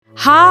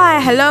Hi,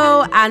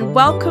 hello, and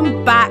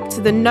welcome back to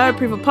the No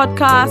Approval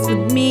Podcast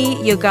with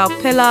me, your girl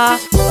Pillar.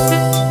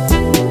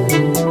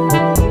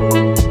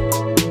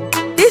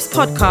 This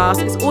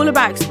podcast is all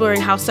about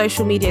exploring how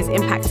social media is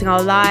impacting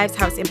our lives,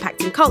 how it's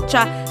impacting culture,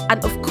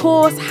 and of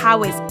course,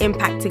 how it's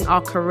impacting our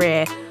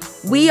career.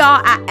 We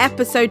are at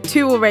episode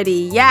 2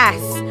 already,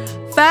 yes.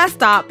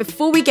 First up,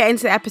 before we get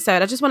into the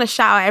episode, I just want to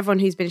shout out everyone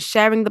who's been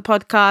sharing the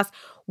podcast.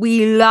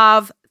 We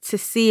love to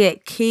see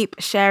it. Keep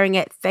sharing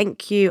it.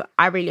 Thank you.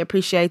 I really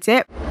appreciate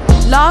it.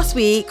 Last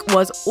week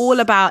was all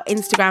about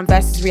Instagram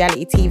versus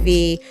reality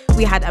TV.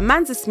 We had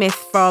Amanda Smith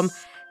from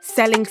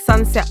Selling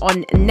Sunset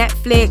on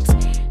Netflix.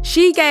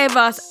 She gave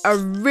us a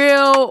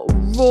real,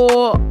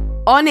 raw,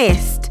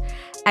 honest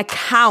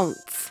account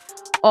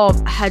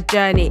of her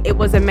journey. It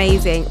was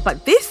amazing.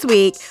 But this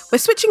week, we're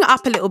switching it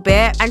up a little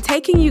bit and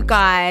taking you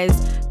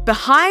guys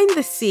behind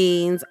the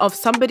scenes of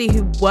somebody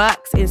who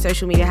works in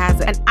social media, has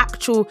an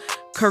actual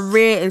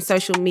career in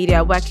social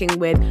media, working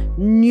with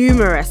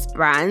numerous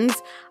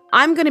brands.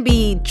 I'm going to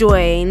be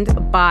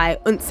joined by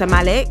Unsah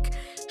Malik.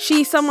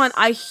 She's someone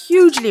I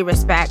hugely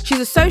respect. She's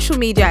a social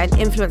media and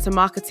influencer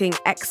marketing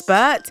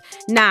expert.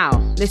 Now,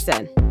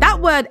 listen,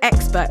 that word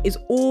expert is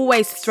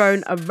always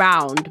thrown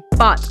around,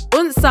 but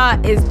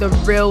Unsah is the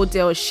real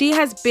deal. She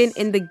has been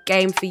in the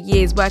game for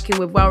years, working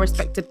with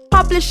well-respected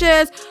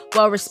publishers,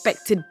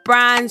 well-respected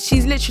brands.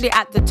 She's literally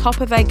at the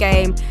top of her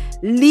game,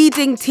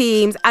 leading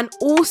teams, and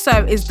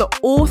also is the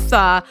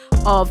author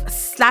of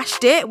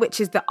Slashed It,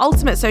 which is the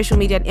ultimate social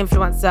media and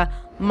influencer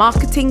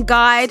marketing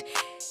guide.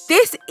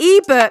 This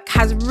ebook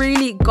has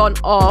really gone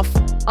off.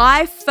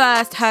 I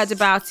first heard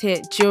about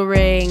it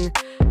during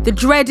the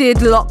dreaded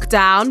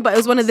lockdown, but it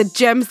was one of the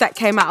gems that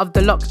came out of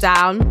the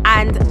lockdown.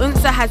 And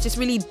Unsah has just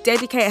really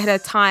dedicated her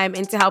time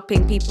into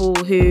helping people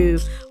who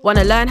want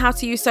to learn how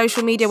to use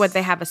social media, whether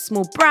they have a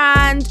small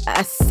brand,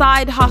 a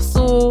side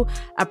hustle,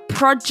 a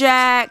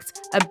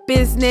project, a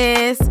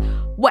business,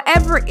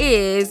 whatever it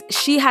is.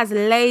 She has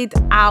laid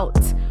out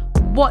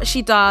what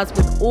she does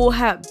with all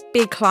her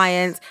big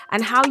clients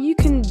and how you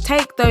can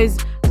take those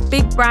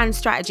big brand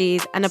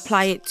strategies and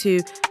apply it to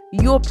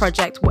your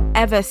project,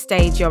 whatever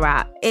stage you're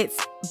at.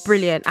 It's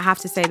brilliant. I have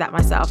to say that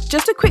myself.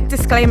 Just a quick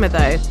disclaimer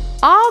though.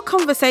 Our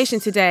conversation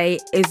today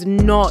is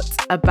not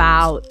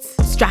about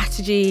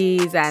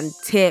strategies and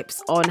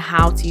tips on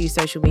how to use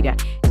social media.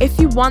 If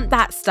you want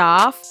that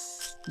stuff,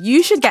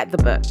 you should get the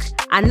book.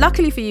 And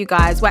luckily for you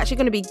guys, we're actually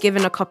going to be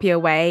giving a copy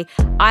away.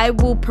 I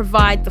will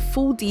provide the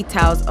full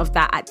details of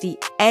that at the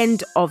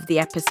end of the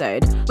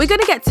episode. We're going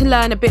to get to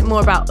learn a bit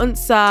more about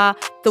Unsah,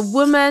 the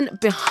woman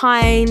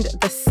behind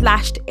the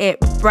Slashed It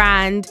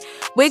brand.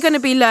 We're going to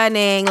be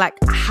learning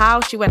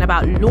how she went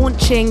about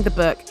launching the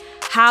book,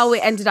 how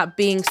it ended up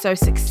being so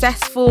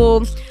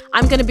successful.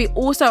 I'm going to be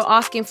also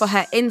asking for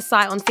her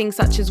insight on things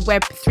such as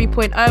Web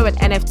 3.0 and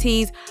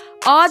NFTs.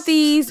 Are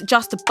these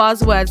just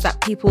buzzwords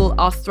that people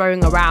are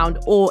throwing around,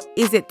 or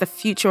is it the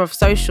future of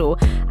social?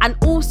 And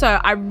also,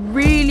 I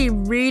really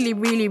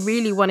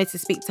wanted to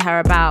speak to her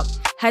about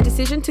her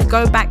decision to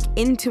go back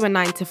into a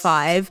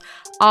 9-to-5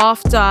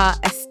 after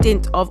a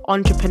stint of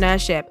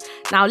entrepreneurship.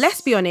 Now, let's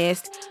be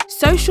honest,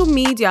 social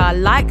media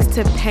likes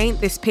to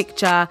paint this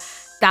picture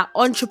that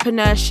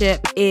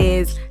entrepreneurship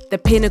is the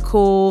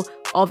pinnacle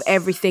of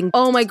everything.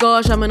 Oh my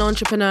gosh, I'm an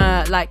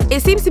entrepreneur.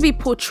 It seems to be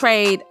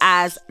portrayed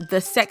as the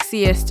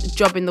sexiest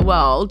job in the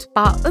world.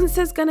 But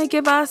Unsah's gonna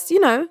give us,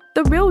 the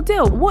real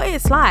deal, what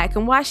it's like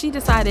and why she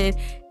decided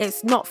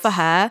it's not for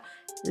her.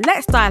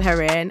 Let's dial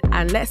her in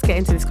and let's get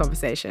into this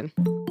conversation.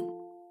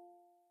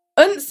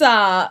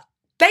 Unsah,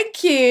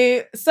 thank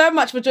you so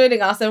much for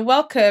joining us and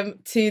welcome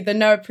to the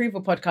No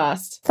Approval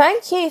Podcast.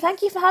 Thank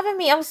you for having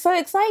me. I'm so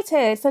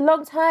excited. It's a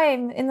long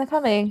time in the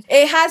coming.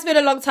 It has been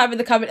a long time in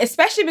the coming,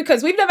 especially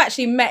because we've never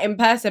actually met in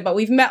person, but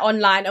we've met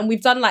online and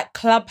we've done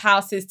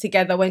clubhouses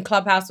together when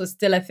Clubhouse was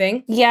still a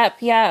thing. Yep.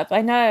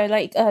 I know,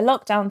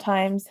 lockdown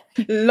times.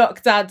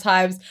 Lockdown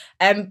times.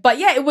 But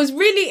yeah, it was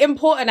really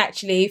important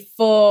actually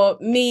for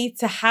me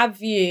to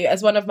have you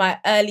as one of my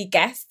early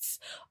guests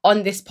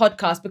on this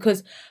podcast,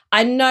 because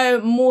I know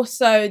more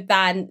so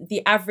than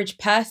the average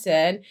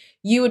person,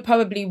 you would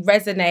probably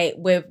resonate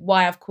with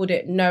why I've called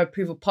it No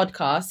Approval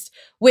Podcast,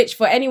 which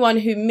for anyone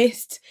who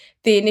missed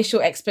the initial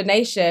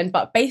explanation,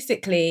 but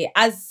basically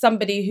as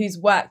somebody who's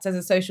worked as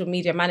a social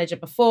media manager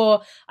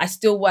before, I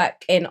still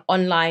work in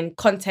online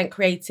content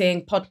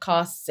creating,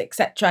 podcasts,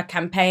 etc.,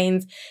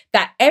 campaigns,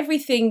 that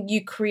everything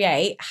you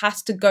create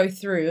has to go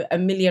through a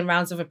million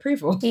rounds of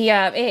approval.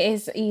 Yeah, it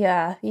is.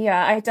 Yeah.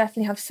 I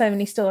definitely have so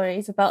many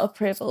stories about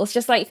approvals.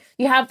 Just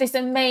you have this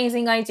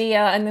amazing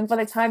idea and then by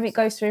the time it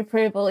goes through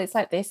approval, it's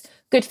like this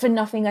good for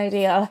nothing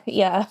idea.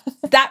 Yeah.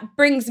 That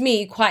brings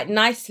me quite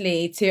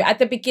nicely to, at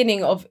the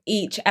beginning of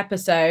each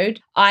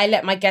episode, I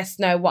let my guests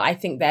know what I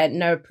think their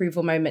no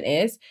approval moment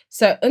is.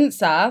 So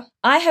Unsah,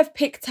 I have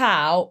picked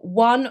out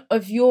one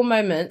of your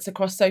moments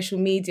across social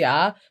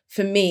media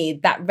for me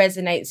that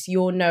resonates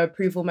your no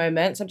approval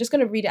moment. So I'm just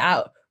going to read it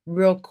out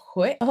real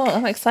quick. Oh,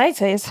 I'm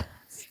excited.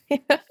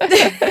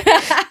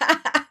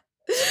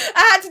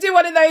 I had to do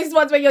one of those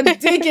ones where you're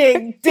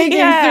digging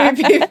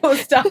through people's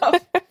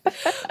stuff.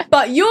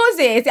 But yours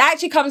it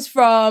actually comes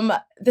from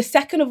the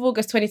 2nd of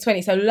August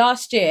 2020, so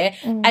last year,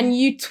 and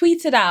you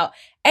tweeted out,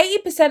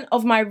 80%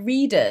 of my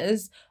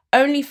readers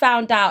only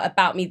found out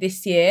about me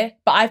this year,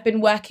 but I've been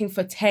working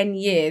for 10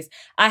 years.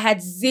 I had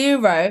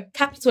zero,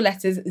 capital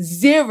letters,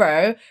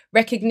 zero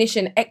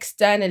recognition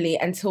externally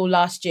until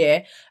last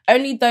year.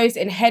 Only those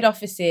in head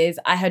offices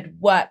I had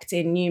worked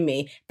in knew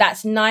me.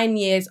 That's 9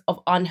 years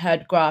of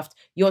unheard graft.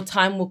 Your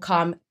time will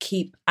come.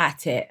 Keep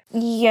at it.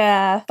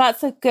 Yeah,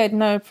 that's a good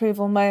no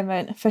approval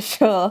moment for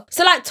sure.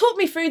 So like, talk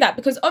me through that,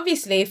 because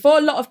obviously for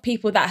a lot of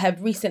people that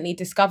have recently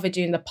discovered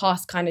you in the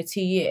past kind of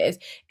 2 years,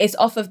 it's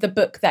off of the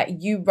book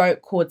that you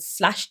wrote called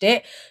Slashed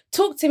It.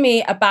 Talk to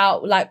me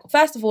about, like,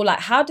 first of all, like,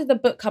 how did the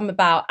book come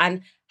about,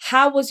 and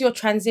how was your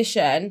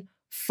transition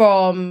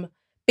from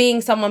being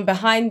someone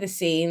behind the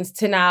scenes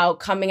to now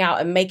coming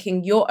out and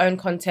making your own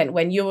content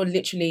when you're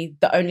literally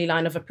the only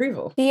line of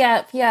approval?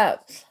 Yep.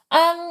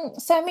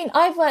 So I mean,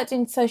 I've worked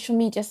in social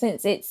media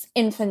since its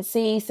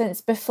infancy, since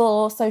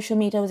before social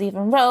media was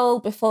even real,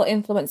 before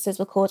influencers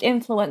were called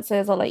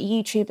influencers or like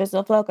YouTubers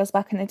or vloggers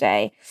back in the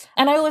day.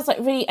 And I've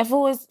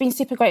always been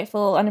super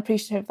grateful and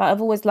appreciative that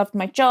I've always loved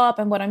my job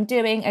and what I'm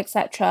doing,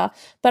 etc.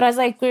 But as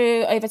I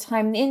grew over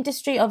time in the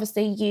industry,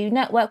 obviously you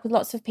network with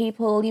lots of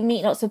people, you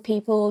meet lots of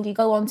people, you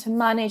go on to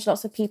manage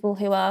lots of people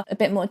who are a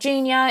bit more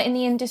junior in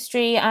the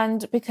industry.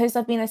 And because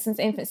I've been there since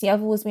infancy,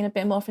 I've always been a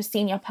bit more of a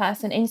senior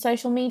person in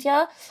social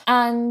media.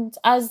 And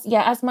as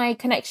my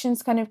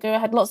connections kind of grew, I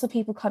had lots of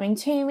people coming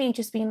to me,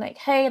 just being like,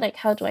 hey, like,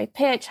 how do I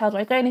pitch? How do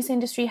I grow in this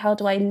industry? How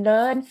do I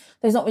learn?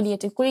 There's not really a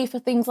degree for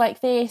things like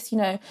this,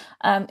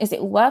 is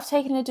it worth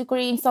taking a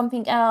degree in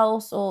something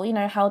else? Or,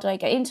 how do I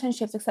get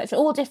internships, etc.?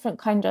 All different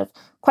kind of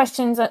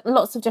questions at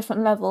lots of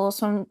different levels,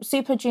 from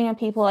super junior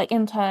people like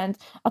interns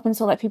up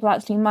until like people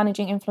actually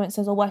managing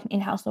influencers or working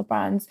in-house or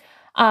brands.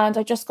 And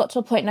I just got to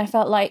a point and I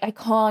felt like I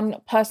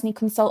can't personally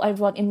consult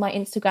everyone in my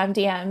Instagram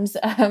DMs.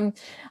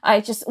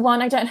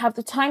 I don't have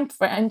the time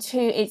for it. And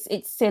two, it's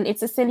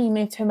a silly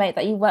move to make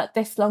that you work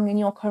this long in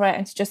your career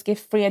and to just give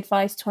free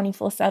advice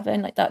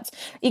 24/7. Like that,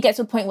 you get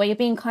to a point where you're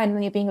being kind and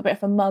then you're being a bit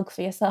of a mug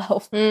for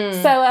yourself.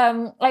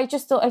 So I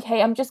just thought,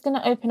 okay, I'm just going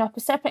to open up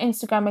a separate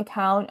Instagram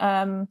account.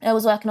 I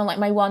was working on like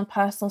my one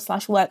personal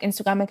 / work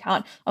Instagram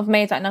account. I've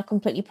made that now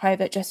completely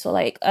private just for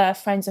like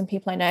friends and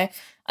people I know.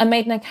 I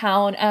made an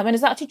account and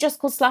it's actually just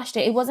called Slashed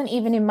It. It wasn't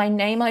even in my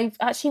name. I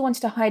actually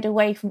wanted to hide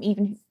away from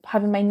even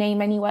having my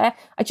name anywhere.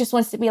 I just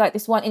wanted to be like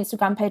this one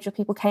Instagram page where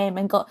people came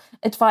and got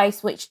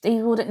advice, which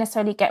they wouldn't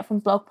necessarily get from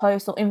blog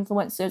posts or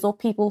influencers or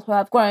people who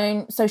have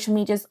grown social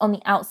medias on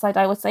the outside,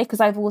 I would say,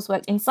 because I've always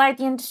worked inside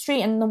the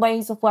industry and the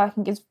ways of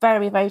working is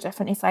very, very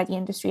different inside the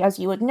industry, as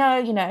you would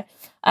know,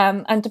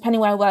 and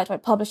depending where I worked,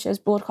 like publishers,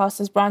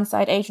 broadcasters, brand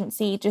side,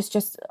 agency,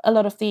 just a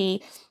lot of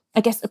the, I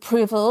guess,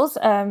 approvals,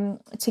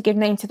 to give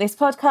name to this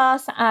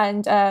podcast,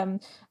 and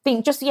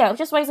think just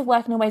ways of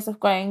working and ways of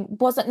growing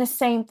wasn't the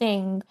same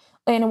thing,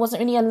 and it wasn't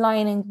really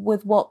aligning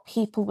with what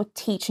people were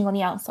teaching on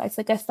the outside.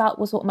 So I guess that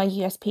was what my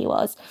USP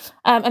was.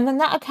 And then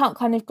that account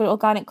kind of grew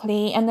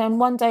organically. And then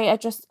one day I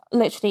just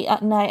literally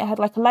at night, I had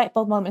like a light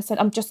bulb moment and said,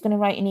 I'm just going to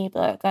write an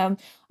ebook.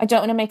 I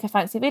don't want to make a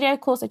fancy video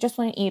course. I just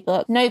want an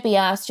ebook. No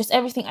BS, just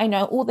everything I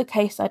know, all the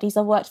case studies.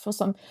 I've worked for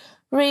some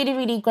really,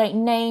 really great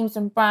names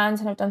and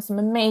brands and I've done some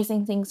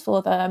amazing things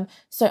for them.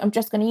 So I'm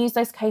just going to use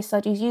those case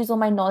studies, use all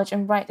my knowledge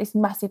and write this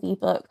massive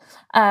ebook.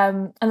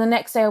 And the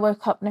next day I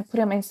woke up and I put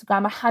it on my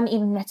Instagram. I hadn't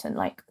even written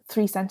like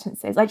 3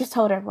 sentences. I just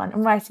told everyone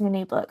I'm writing an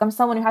ebook. I'm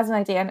someone who has an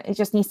idea and it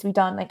just needs to be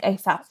done like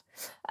ASAP.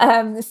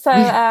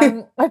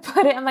 I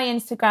put it on my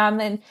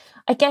Instagram, and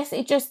I guess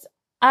it just,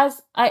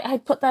 as I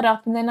put that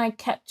up and then I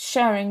kept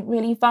sharing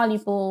really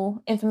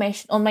valuable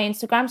information on my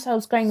Instagram. So I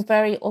was growing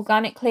very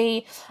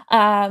organically,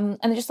 and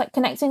just like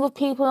connecting with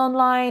people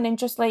online and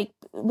just like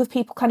with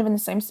people kind of in the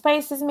same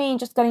space as me and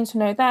just getting to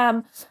know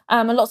them.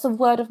 And lots of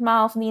word of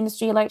mouth in the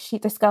industry, like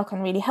this girl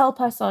can really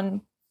help us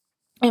on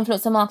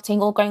influencer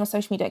marketing or going on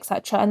social media,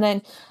 etc. And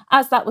then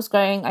as that was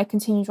growing, I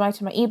continued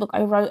writing my ebook.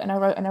 I wrote.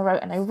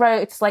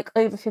 It's like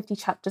over 50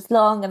 chapters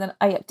long, and then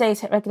I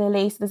update it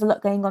regularly. So there's a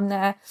lot going on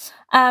there.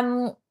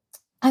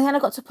 And then I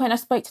got to a point, I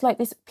spoke to like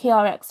this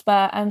PR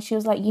expert and she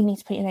was like, you need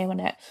to put your name on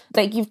it.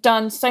 Like, you've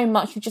done so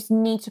much, you just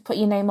need to put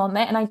your name on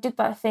there. And I did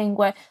that thing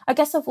where I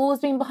guess I've always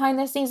been behind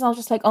the scenes. And I was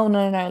just like, oh,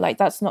 no, like,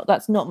 that's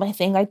not my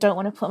thing. I don't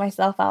want to put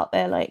myself out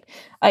there. Like,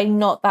 I'm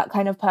not that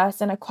kind of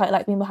person. I quite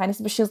like being behind the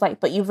scenes. But she was like,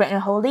 but you've written a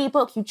whole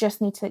ebook. You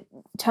just need to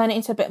turn it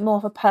into a bit more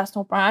of a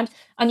personal brand.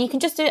 And you can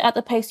just do it at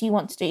the pace you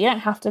want to do. You don't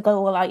have to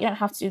go all out. You don't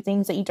have to do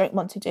things that you don't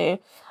want to do.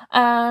 So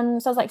I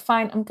was like,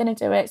 fine, I'm going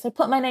to do it. So I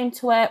put my name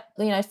to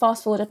it,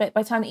 fast forward a bit.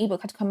 By the time the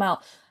ebook had to come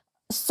out,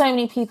 so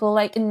many people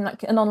like in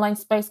like an online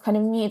space kind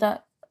of knew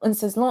that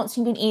Unsah's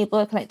launching an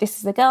ebook, and like this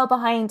is the girl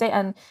behind it,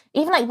 and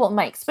even like what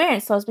my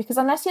experience was, because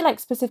unless you like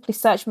specifically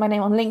search my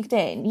name on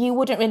LinkedIn, you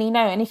wouldn't really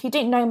know. And if you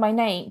didn't know my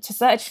name to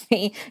search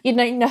me, you'd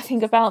know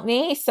nothing about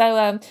me.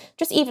 So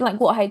just even like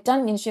what I had done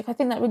in the industry, I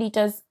think that really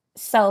does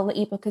sell the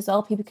ebook as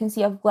well. People can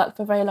see I've worked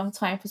for a very long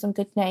time for some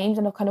good names,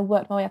 and I've kind of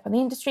worked my way up in the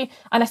industry,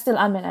 and I still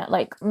am in it.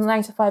 Like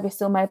 9 to 5 is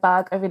still my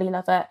bag. I really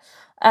love it.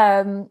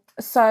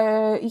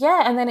 So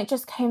yeah, and then it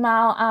just came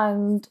out,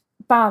 and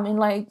bam, in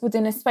like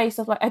within a space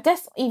of like, I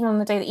guess even on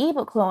the day the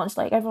ebook launched,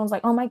 like everyone's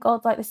like, oh my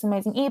god, like this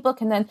amazing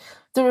ebook. And then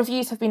the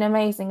reviews have been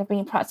amazing. I've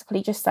been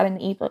practically just selling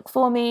the ebook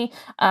for me.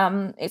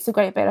 It's a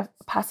great bit of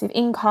passive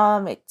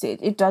income.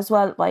 It does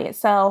well by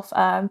itself.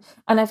 And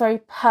I very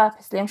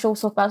purposely, I'm sure we'll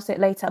talk about it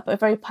later, but I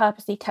very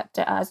purposely kept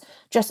it as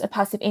just a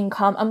passive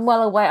income. I'm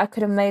well aware I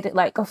could have made it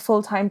like a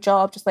full-time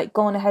job, just like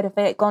gone ahead of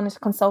it, gone into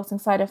consulting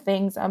side of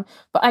things.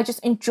 But I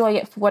just enjoy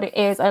it for what it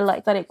is. I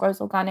like that it grows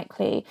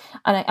organically,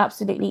 and I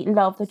absolutely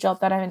love the job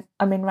that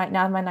I'm in right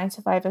now, my 9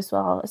 to 5 as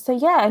well. So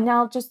yeah, and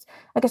now just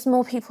I guess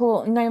more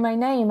people know my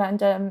name,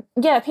 and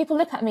yeah, people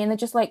look at me and they're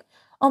just like,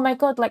 oh my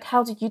god, like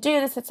how did you do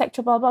this,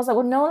 etc. Blah blah. I was like,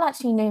 well, no one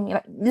actually knew me,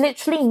 like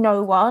literally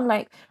no one.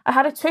 Like I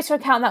had a Twitter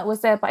account that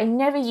was there, but I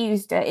never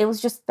used it. It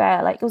was just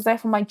there, like it was there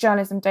from my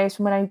journalism days,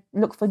 from when I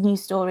looked for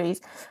news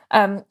stories.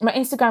 My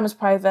Instagram was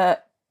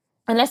private.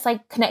 Unless I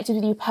connected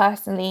with you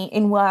personally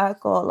in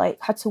work or like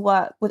had to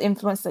work with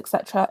influencers,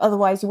 etc.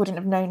 Otherwise, you wouldn't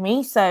have known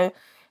me. So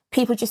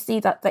people just see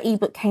that the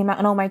ebook came out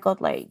and oh my god,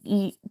 like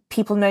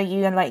people know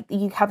you, and like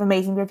you have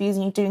amazing reviews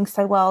and you're doing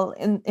so well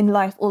in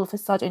life. All of a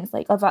sudden, it's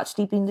like I've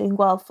actually been doing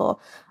well for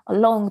a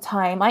long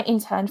time. I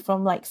interned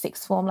from like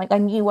sixth form, like I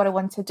knew what I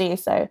wanted to do.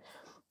 So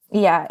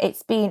yeah,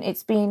 it's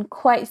been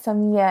quite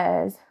some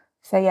years.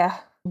 So yeah.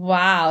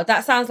 Wow,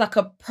 that sounds like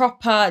a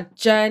proper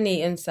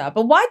journey, Unsah.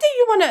 But why do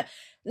you want to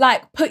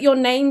like put your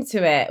name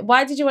to it?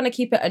 Why did you want to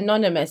keep it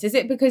anonymous? Is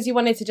it because you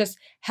wanted to just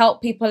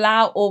help people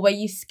out, or were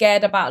you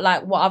scared about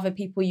like what other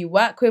people you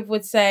work with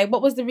would say?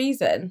 What was the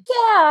reason?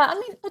 Yeah, I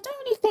mean, I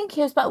don't really think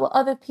it was about what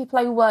other people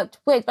I worked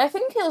with, but I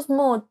think it was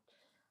more,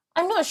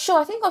 I'm not sure.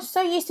 I think I was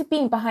so used to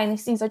being behind the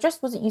scenes. I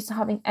just wasn't used to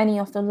having any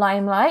of the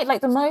limelight.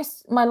 Like the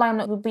most my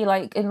limelight would be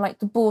like in like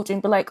the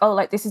boardroom, be like, oh,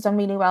 like this is done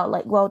really well,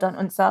 like well done,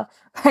 Unsah,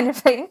 kind of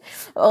thing.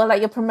 Or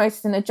like you're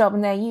promoted in a job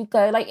and there you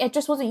go. Like it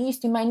just wasn't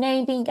used to my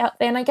name being out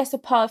there. And I guess a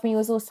part of me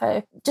was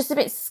also just a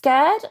bit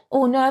scared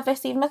or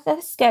nervous, even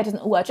if scared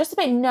isn't a word, just a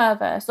bit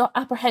nervous or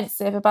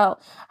apprehensive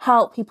about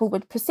how people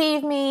would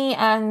perceive me.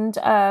 And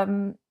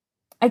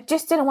I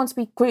just didn't want to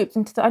be grouped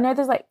into I know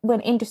there's like, we're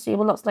in industry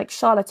with lots of like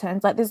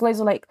charlatans, like there's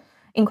loads of like,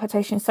 in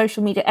quotation,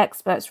 social media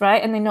experts,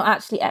 right? And they're not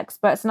actually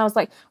experts. And I was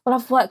like, well,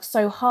 I've worked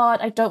so hard.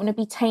 I don't want to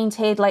be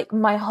tainted, like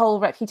my whole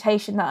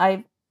reputation that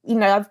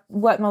I've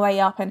worked my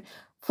way up, and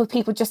for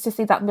people just to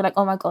see that and be like,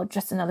 oh my God,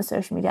 just another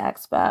social media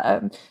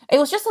expert. It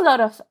was just a lot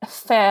of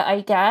fear,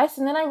 I guess.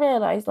 And then I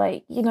realized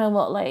like, you know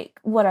what, like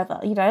whatever,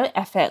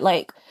 F it,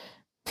 like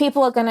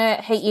people are gonna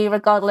hate you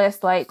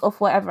regardless, like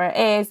of whatever it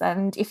is.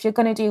 And if you're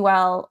gonna do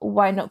well,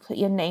 why not put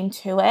your name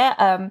to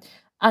it?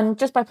 And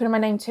just by putting my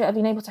name to it, I've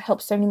been able to help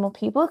so many more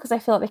people, because I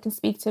feel like they can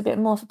speak to a bit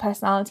more of a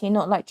personality, and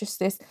not like just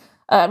this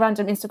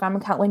random Instagram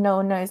account where no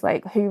one knows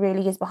like who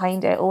really is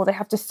behind it, or they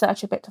have to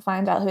search a bit to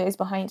find out who is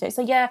behind it.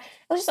 So yeah, it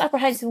was just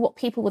apprehensive what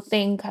people would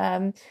think,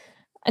 and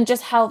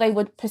just how they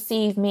would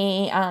perceive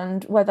me,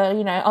 and whether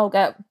I'll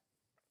get,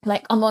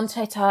 like, I'm on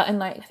Twitter, and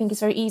like I think it's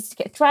very easy to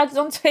get dragged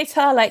on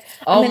Twitter. Like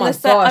Oh my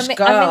gosh,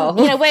 girl.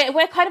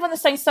 we're kind of on the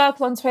same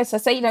circle on Twitter,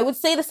 so we'd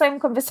see the same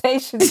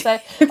conversations. So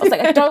I was like,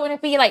 I don't want to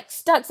be like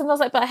stuck. And I was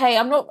like, but hey,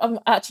 I'm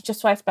actually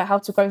just writing about how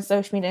to grow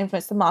social media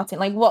influencer marketing.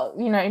 Like what,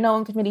 no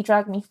one could really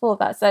drag me for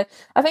that. So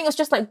I think it's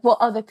just like what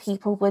other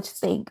people would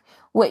think,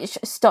 which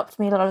stopped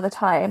me a lot of the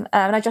time.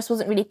 And I just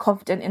wasn't really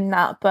confident in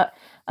that. But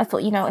I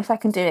thought, if I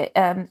can do it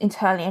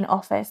internally in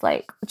office,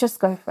 like just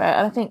go for it.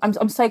 And I think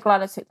I'm so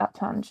glad I took that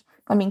plunge.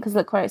 I mean, because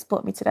look where it's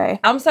brought me today.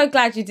 I'm so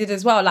glad you did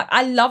as well. Like,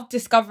 I love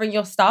discovering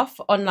your stuff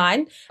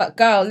online. But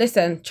girl,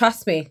 listen,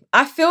 trust me,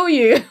 I feel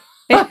you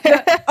on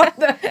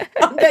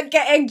the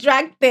getting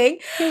dragged thing.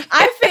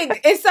 I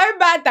think it's so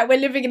mad that we're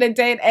living in a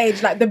day and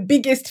age, like the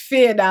biggest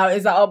fear now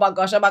is like, oh my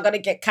gosh, am I going to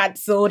get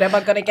cancelled? Am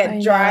I going to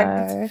get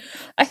dragged?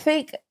 I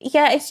think,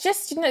 yeah, it's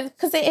just,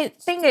 because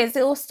thing is,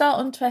 it will start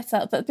on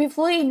Twitter, but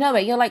before you know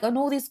it, you're like on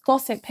all these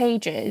gossip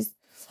pages.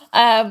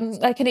 And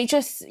it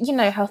just,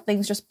 how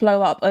things just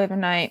blow up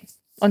overnight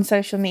on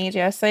social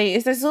media. So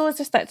there's always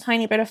just that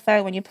tiny bit of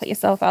fear when you put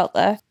yourself out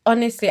there.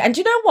 Honestly. And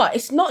you know what?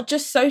 It's not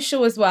just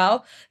social as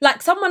well.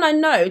 Like someone I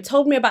know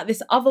told me about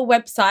this other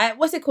website.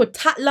 What's it called?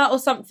 Tatler or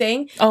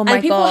something. Oh my God.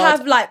 And people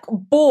have like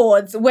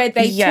boards where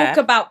they talk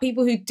about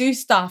people who do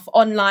stuff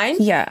online.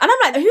 Yeah. And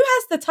I'm like, who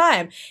has the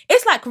time?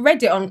 It's like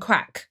Reddit on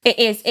crack. It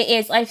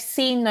is. I've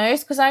seen those,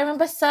 because I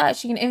remember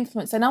searching an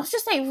influencer and I was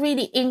just like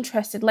really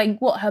interested, like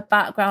what her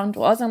background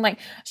was. And like,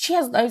 she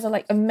has loads of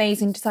like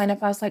amazing design. I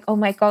was like, oh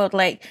my God,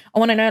 like I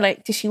want to know,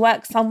 like, does she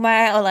work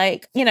somewhere, or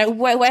like,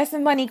 where's the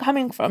money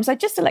coming from? So I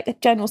just did like a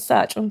general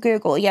search on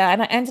Google,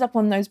 and I ended up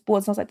on those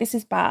boards, and I was like, this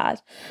is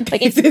bad.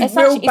 Like it's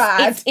real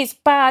bad. It's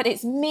bad.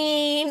 It's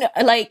mean.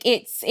 Like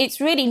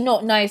it's really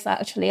not nice.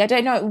 Actually, I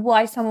don't know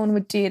why someone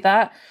would do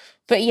that.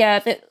 But yeah,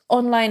 that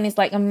online is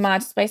like a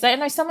mad space. I don't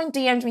know, someone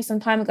DM'd me some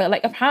time ago,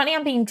 like apparently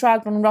I'm being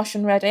dragged on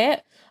Russian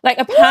Reddit. Like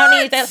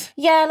apparently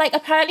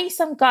apparently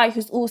some guy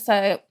who's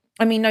also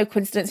I mean, no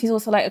coincidence, he's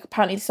also like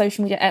apparently the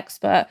social media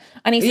expert,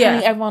 and he's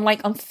telling everyone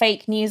like I'm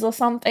fake news or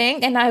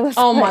something. And I was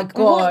oh my like,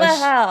 what the gosh.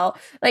 hell?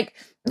 Like,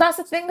 that's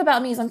the thing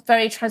about me, is I'm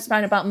very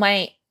transparent about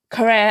my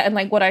career and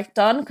like what I've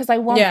done, because I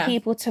want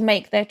people to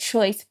make their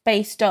choice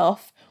based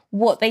off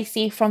what they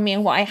see from me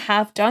and what I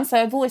have done.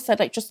 So I've always said,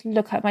 like, just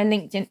look at my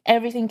LinkedIn,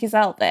 everything is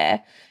out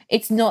there.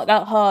 It's not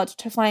that hard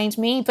to find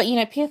me. But, you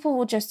know, people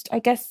will just, I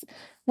guess,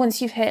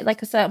 once you've hit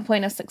like a certain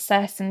point of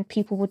success, and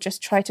people will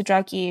just try to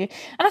drag you.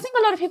 And I think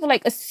a lot of people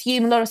like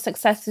assume a lot of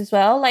success as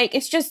well. Like,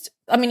 it's just,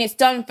 I mean, it's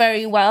done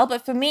very well,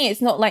 but for me,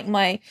 it's not like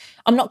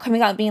I'm not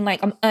coming out being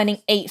like I'm earning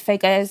 8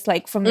 figures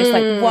like from this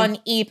like one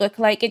ebook.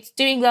 Like, it's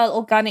doing well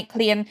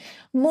organically, and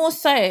more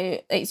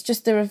so it's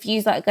just the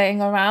reviews that are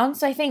going around.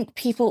 So I think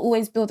people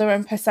always build their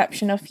own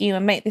perception of you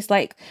and make this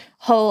like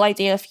whole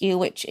idea of you,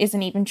 which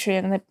isn't even true,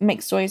 and they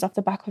make stories off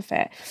the back of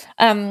it.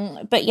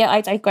 But yeah,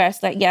 I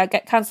digress. Like, yeah,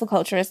 cancel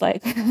culture is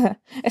like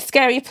a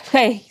scary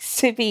place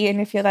to be in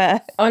if you're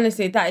there.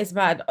 Honestly, that is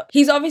mad.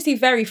 He's obviously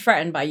very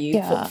threatened by you.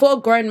 Yeah. For a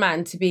grown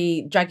man to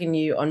be dragging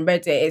you on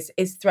Reddit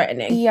is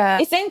threatening. Yeah,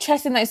 it's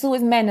interesting that it's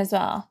always men as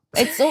well.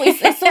 It's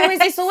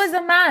always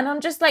a man. I'm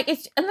just like,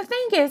 and the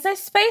thing is, there's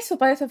space for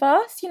both of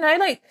us, you know,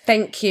 like.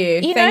 Thank you.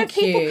 You know,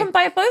 people can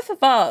buy both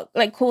of our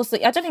like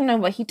courses. I don't even know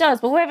what he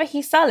does, but wherever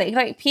he's selling,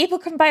 like, people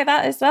can buy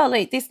that as well.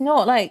 Like, it's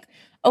not like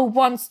a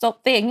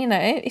one-stop thing, you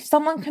know. If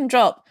someone can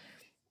drop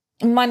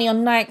money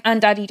on Nike and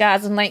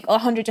Adidas and like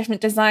 100 different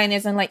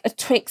designers and like a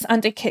Twix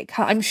and a Kit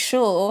Kat, I'm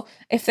sure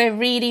if they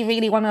really,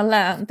 really want to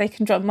learn, they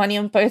can drop money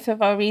on both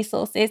of our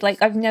resources. Like,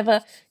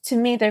 to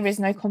me, there is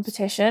no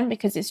competition,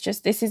 because it's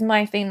just, this is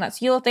my thing,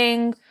 that's your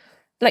thing.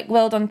 Like,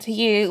 well done to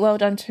you, well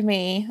done to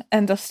me,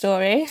 end of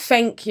story.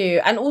 Thank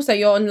you. And also,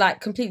 you're on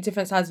like completely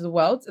different sides of the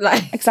world.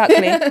 Like,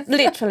 exactly.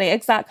 Literally,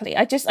 exactly.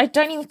 I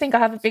don't even think I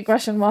have a big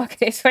Russian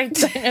market, so I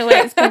don't know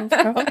where it's come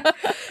from.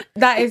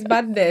 That is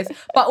madness.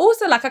 But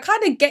also, like, I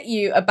kind of get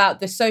you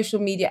about the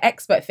social media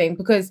expert thing,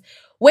 because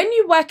when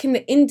you work in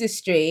the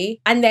industry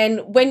and then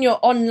when you're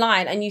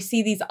online and you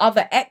see these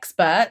other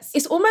experts,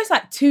 it's almost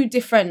like two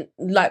different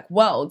like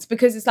worlds,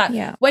 because it's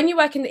like when you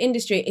work in the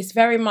industry, it's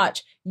very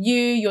much you,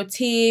 your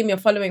team, you're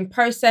following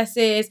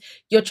processes,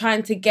 you're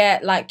trying to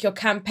get like your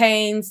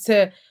campaigns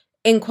to,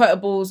 in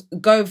quotables,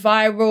 go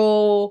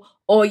viral,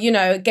 or, you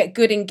know, get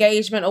good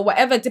engagement or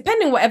whatever,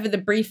 depending whatever the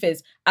brief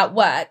is at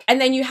work. And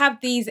then you have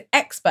these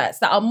experts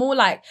that are more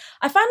like,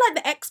 I find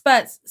like the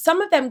experts, some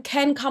of them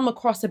can come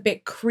across a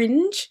bit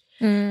cringe.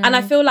 And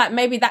I feel like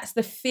maybe that's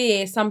the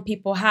fear some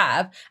people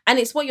have. And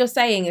it's what you're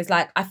saying is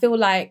like, I feel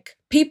like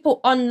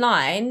people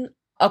online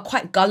are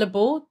quite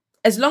gullible,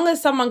 as long as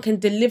someone can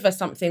deliver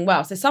something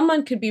well. So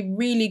someone could be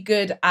really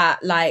good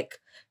at like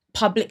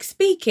public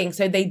speaking,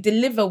 so they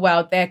deliver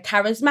well, they're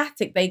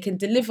charismatic, they can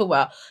deliver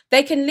well.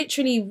 They can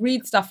literally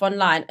read stuff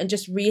online and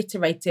just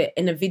reiterate it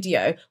in a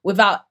video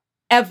without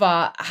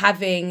ever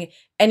having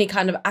any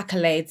kind of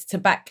accolades to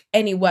back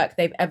any work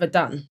they've ever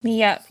done.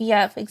 Yep,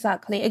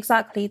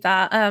 exactly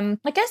that.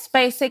 I guess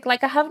basic,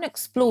 like, I haven't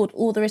explored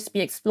all there is to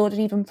be explored in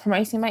even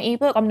promoting my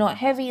ebook. I'm not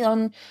heavy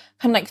on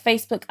kind of like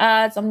Facebook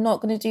ads. I'm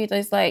not going to do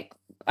those, like,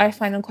 I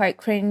find them quite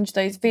cringe,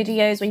 those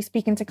videos where you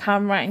speak into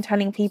camera and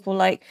telling people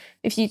like,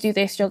 if you do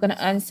this, you're going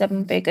to earn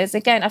 7 figures.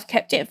 Again, I've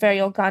kept it very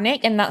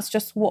organic, and that's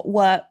just what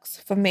works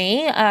for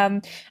me.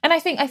 And I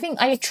think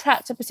I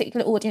attract a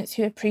particular audience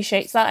who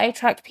appreciates that. I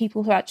attract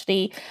people who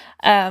actually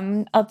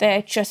are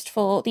there just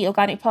for the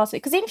organic part of it.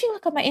 Because even if you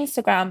look at my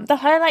Instagram, the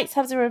highlights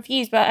have the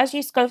reviews, but as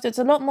you scroll, there's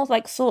a lot more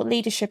like thought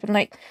leadership and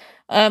like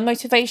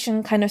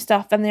motivation kind of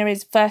stuff than there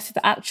is versus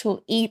the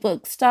actual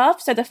ebook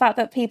stuff. So the fact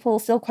that people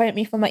still quote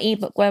me for my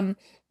ebook when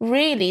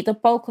really the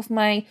bulk of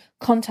my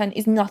content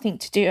is nothing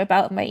to do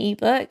about my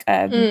ebook.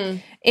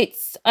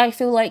 I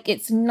feel like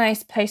it's a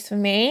nice place for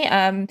me.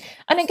 And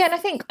again, I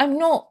think I'm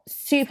not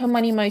super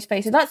money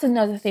motivated. That's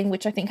another thing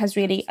which I think has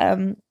really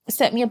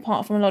set me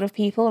apart from a lot of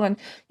people. And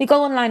you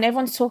go online,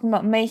 everyone's talking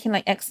about making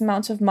like X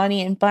amount of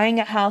money and buying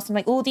a house and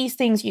like all these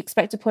things you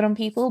expect to put on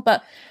people.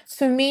 But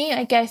for me,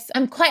 I guess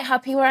I'm quite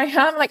happy where I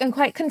am. Like, I'm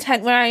quite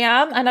content where I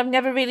am. And I've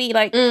never really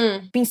like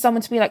been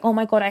someone to be like, oh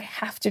my God, I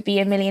have to be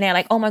a millionaire.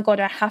 Like, oh my God,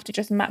 I have to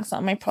just max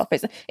out my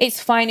profits. It's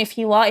fine if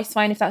you are. It's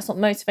fine if that's what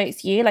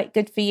motivates you. Like,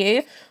 good for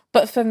you.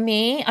 But for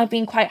me, I've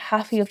been quite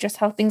happy with just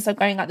how things are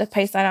going at the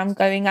pace that I'm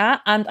going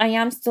at. And I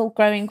am still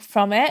growing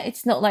from it.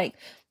 It's not like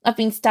I've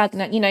been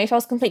stagnant. You know, if I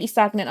was completely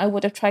stagnant, I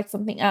would have tried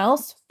something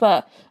else.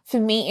 But for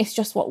me, it's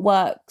just what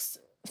works.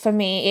 For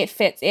me, it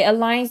fits. It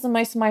aligns the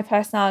most with my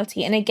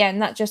personality. And again,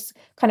 that just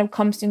kind of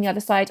comes from the other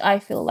side. I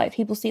feel like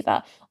people see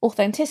that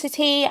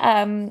authenticity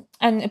and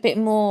a bit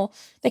more,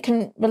 they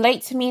can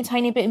relate to me a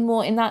tiny bit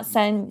more in that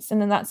sense.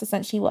 And then that's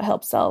essentially what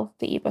helps sell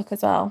the ebook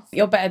as well.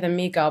 You're better than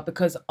me, girl,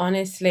 because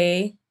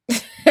honestly,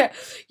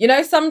 you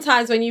know,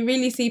 sometimes when you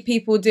really see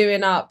people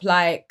doing up,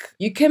 like,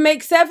 you can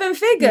make 7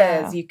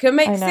 figures, you can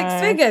make 6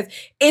 figures.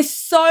 It's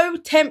so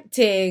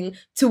tempting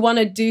to want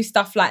to do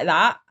stuff like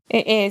that.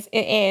 It is.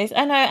 It is.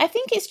 I know.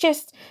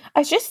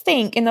 I just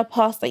think in the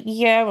past like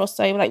year or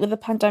so, like with the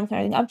pandemic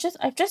and everything,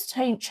 I've just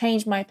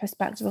changed my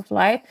perspective of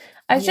life.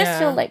 I just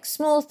feel Yeah. like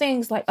small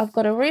things, like I've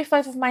got a roof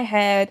over my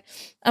head.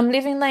 I'm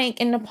living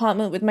like in an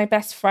apartment with my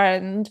best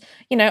friend.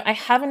 I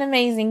have an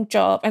amazing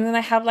job, and then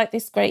I have like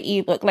this great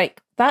ebook.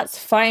 Like that's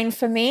fine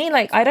for me.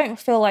 Like I don't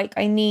feel like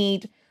I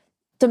need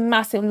the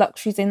massive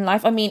luxuries in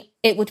life. I mean,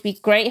 it would be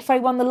great if I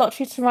won the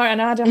lottery tomorrow and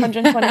I had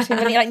 122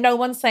 million. Like, no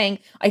one's saying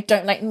I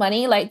don't like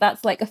money. Like,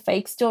 that's like a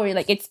fake story.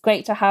 Like, it's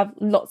great to have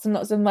lots and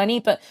lots of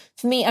money. But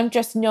for me, I'm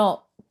just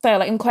not there.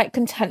 Like, I'm quite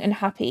content and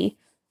happy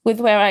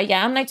with where I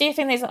am. And I do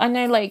think I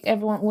know like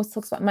everyone always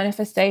talks about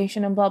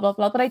manifestation and blah, blah,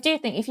 blah. But I do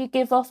think if you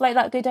give off like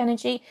that good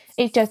energy,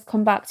 it does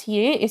come back to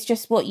you. It's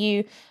just what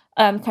you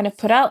kind of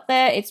put out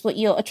there. It's what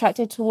you're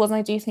attracted towards. And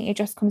I do think it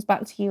just comes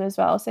back to you as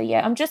well. So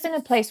yeah, I'm just in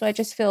a place where I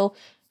just feel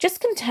just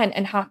content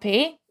and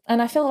happy.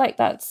 And I feel like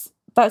that's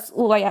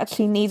all I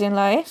actually need in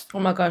life. Oh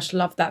my gosh,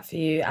 love that for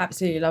you.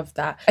 Absolutely love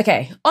that.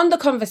 Okay, on the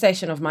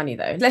conversation of money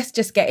though, let's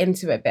just get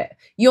into it a bit.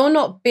 You're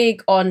not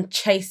big on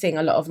chasing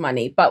a lot of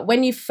money, but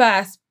when you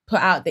first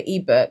put out the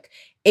ebook,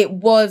 it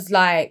was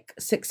like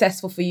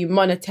successful for you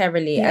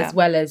monetarily as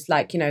well as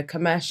like,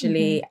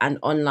 commercially and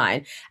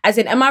online. As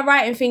in, am I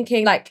right in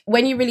thinking like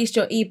when you released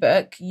your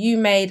ebook, you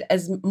made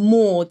as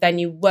more than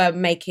you were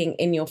making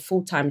in your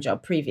full-time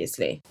job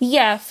previously?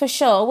 Yeah, for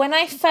sure. When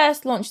I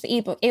first launched the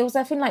ebook, it was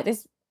definitely like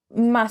this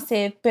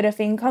massive bit of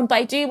income. But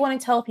I do want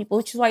to tell people,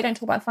 which is why I don't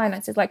talk about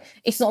finances, like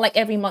it's not like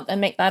every month I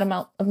make that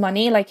amount of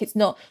money. Like it's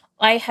not,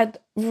 I had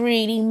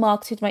really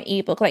marketed my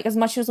ebook, like as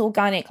much as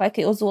organic, like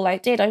it was all I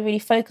did. I really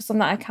focused on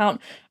that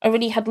account. I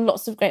really had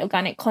lots of great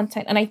organic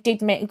content and I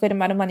did make a good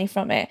amount of money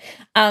from it.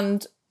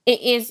 And it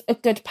is a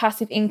good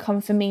passive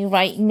income for me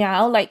right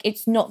now. Like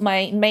it's not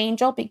my main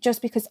job,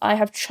 just because I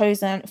have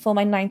chosen for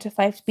my 9 to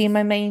 5 to be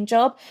my main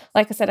job.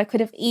 Like I said, I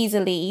could have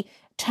easily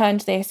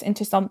turned this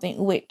into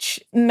something which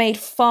made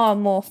far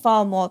more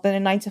than a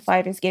 9 to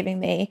 5 is giving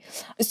me.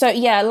 So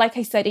yeah, like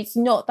I said, it's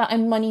not that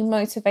I'm money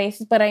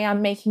motivated, but I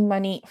am making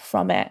money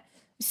from it.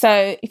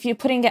 So if you're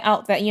putting it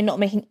out there, you're not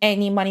making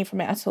any money from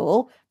it at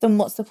all, then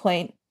what's the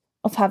point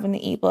of having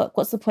the ebook?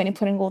 What's the point of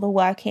putting all the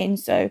work in?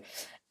 So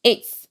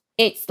it's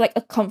like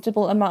a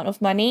comfortable amount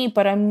of money,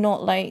 but I'm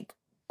not like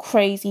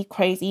crazy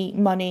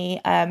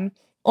money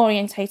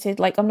orientated.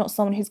 Like I'm not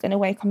someone who's going to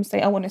wake up and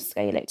say I want to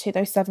scale it to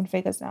those 7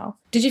 figures now.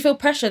 Did you feel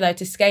pressure though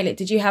to scale it?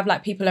 Did you have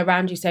like people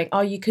around you saying, oh,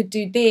 you could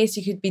do this,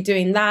 you could be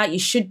doing that, you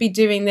should be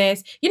doing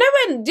this? Do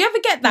you ever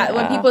get that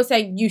when people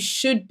say you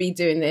should be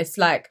doing this?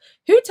 Like,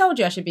 who told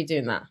you I should be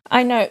doing that?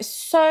 I know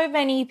so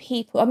many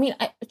people. I mean,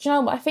 do you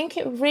know what? I think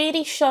it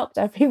really shocked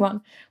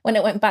everyone when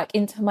it went back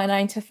into my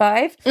 9 to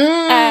 5.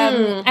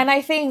 And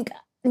I think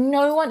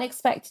no one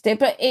expected it,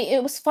 but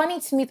it was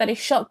funny to me that it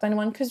shocked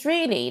anyone, because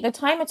really the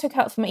time I took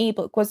out for my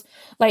ebook was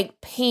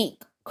like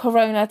peak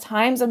Corona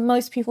times, and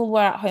most people were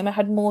at home. I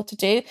had more to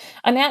do,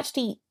 and I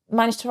actually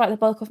managed to write the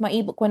bulk of my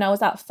ebook when I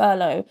was at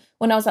furlough,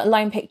 when I was at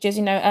Line Pictures,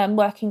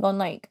 working on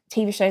like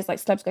TV shows like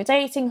Celebs Go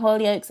Dating,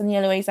 Hollyoaks, and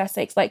Yellow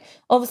Essex. Like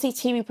obviously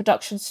TV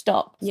production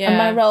stopped, and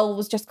my role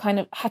was just kind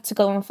of had to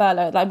go on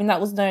furlough. I mean, there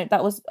was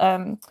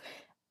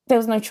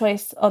no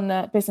choice on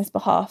the business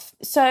behalf.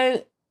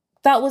 So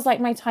that was like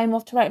my time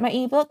off to write my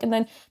ebook. And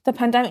then the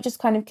pandemic just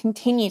kind of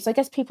continued. So I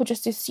guess people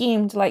just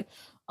assumed like,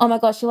 oh my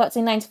gosh, she worked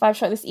in 9 to 5,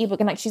 she wrote this ebook,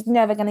 and like she's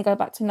never going to go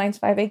back to 9 to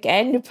 5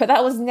 again. But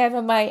that was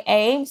never my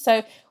aim.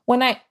 So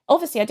when I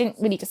didn't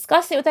really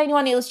discuss it with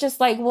anyone, it was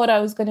just like what I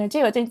was going to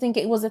do. I didn't think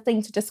it was a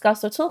thing to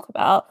discuss or talk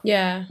about.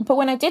 Yeah. But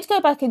when I did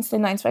go back into the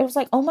 9 to 5, I was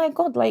like, oh my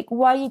God, like,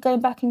 why are you going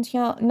back into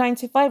your 9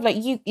 to 5? Like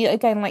you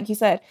again, like you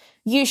said,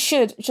 you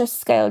should just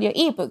scale your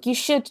ebook. You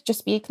should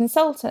just be a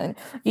consultant.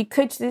 You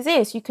could do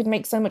this. You could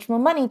make so much more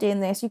money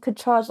doing this. You could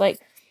charge like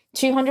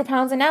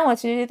 £200 an hour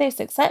to do this,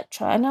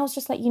 etc. And I was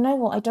just like, you know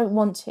what? I don't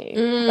want to.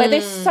 Like,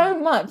 there's so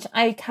much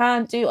I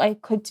can do, I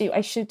could do,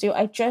 I should do.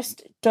 I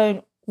just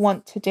don't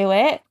want to do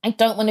it. I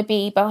don't want to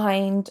be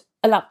behind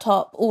a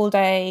laptop all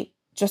day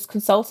just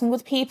consulting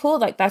with people.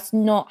 Like that's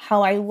not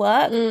how I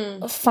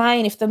work.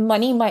 Fine, if the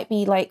money might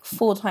be like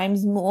 4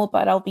 times more,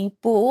 but I'll be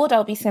bored.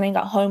 I'll be sitting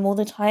at home all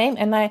the time.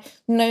 And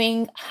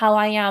knowing how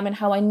I am and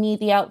how I need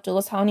the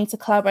outdoors, how I need to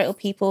collaborate with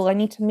people, I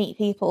need to meet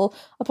people,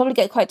 I'll probably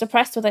get quite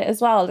depressed with it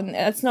as well. And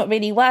it's not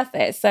really worth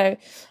it. So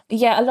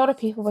yeah, a lot of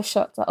people were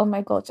shocked. Like, oh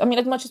my God. I mean,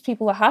 as much as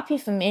people were happy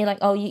for me, like,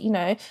 oh,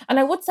 and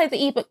I would say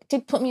the ebook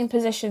did put me in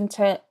position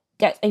to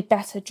get a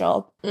better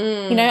job.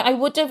 I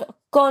would have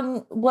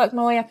worked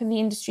my way up in the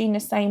industry in the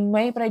same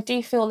way, but I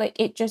do feel like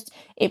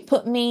it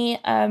put me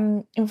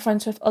in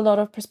front of a lot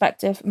of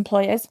prospective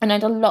employers, and I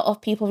had a lot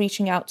of people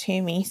reaching out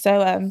to me.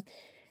 So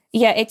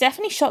yeah, it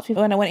definitely shocked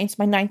people when I went into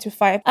my 9 to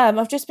 5.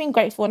 I've just been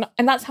grateful,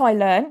 and that's how I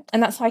learn,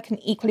 and that's how I can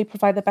equally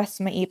provide the best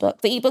for my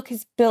ebook. The ebook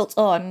is built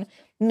on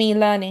me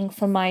learning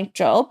from my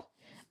job.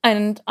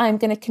 And I'm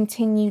going to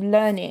continue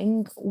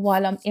learning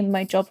while I'm in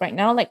my job right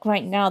now. Like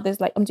right now,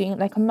 I'm doing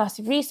like a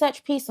massive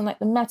research piece on like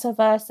the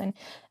metaverse and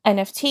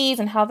NFTs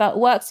and how that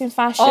works in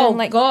fashion.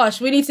 Oh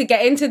gosh, we need to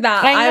get into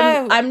that.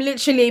 I'm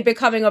literally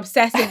becoming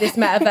obsessed with this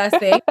metaverse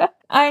thing.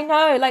 I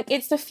know, like,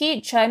 it's the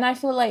future. And I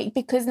feel like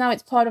because now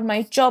it's part of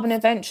my job and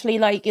eventually,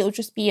 like, it'll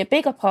just be a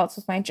bigger part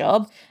of my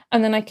job.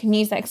 And then I can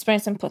use that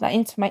experience and put that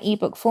into my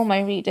ebook for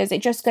my readers.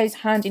 It just goes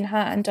hand in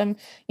hand.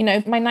 You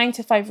know, my 9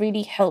 to 5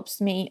 really helps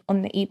me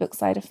on the ebook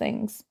side of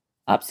things.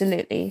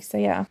 Absolutely. So,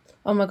 yeah.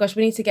 Oh my gosh,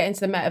 we need to get into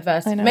the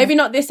metaverse. I know. Maybe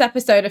not this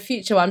episode, a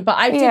future one, but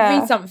I did Yeah.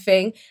 read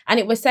something and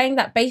it was saying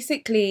that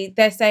basically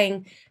they're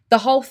saying the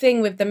whole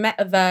thing with the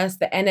metaverse,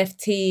 the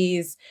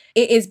NFTs,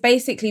 it is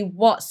basically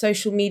what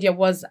social media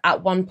was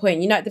at one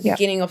point. You know, at the Yeah.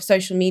 beginning of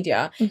social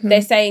media, Mhm.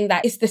 they're saying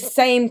that it's the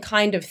same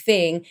kind of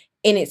thing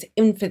in its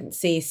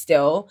infancy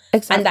still,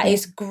 and that Exactly.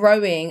 it's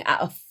growing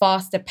at a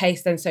faster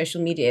pace than social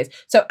media is.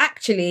 So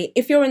actually,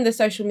 if you're in the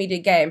social media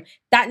game,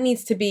 that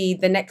needs to be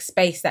the next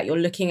space that you're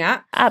looking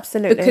at.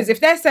 Absolutely. Because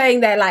if they're saying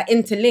they're like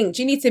interlinked,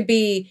 you need to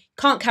be,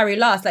 can't carry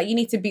last, like you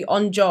need to be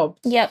on job.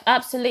 Yep,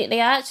 absolutely.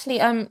 I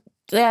actually,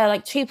 yeah,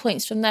 like 2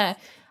 points from there.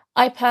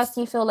 I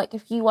personally feel like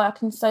if you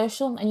work in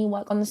social and you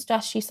work on the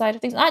strategy side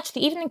of things,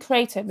 actually even in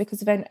creative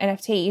because of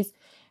NFTs,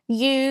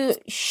 you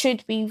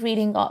should be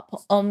reading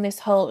up on this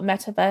whole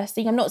metaverse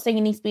thing. I'm not saying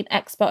you need to be an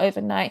expert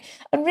overnight.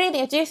 And really,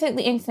 I do think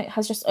the internet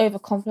has just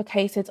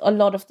overcomplicated a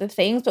lot of the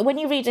things. But when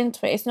you read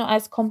into it, it's not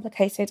as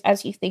complicated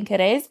as you think it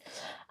is.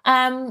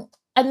 And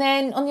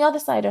then on the other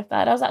side of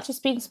that, I was actually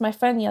speaking to my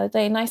friend the other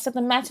day and I said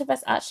the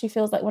metaverse actually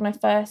feels like when I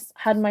first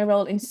had my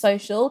role in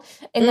social,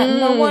 in that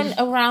no one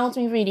around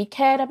me really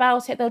cared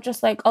about it. They were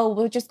just like, oh,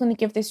 we're just going to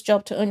give this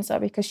job to Unsah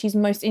because she's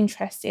most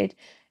interested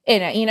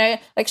in it, you know?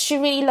 Like she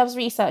really loves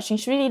researching.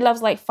 She really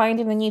loves like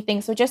finding the new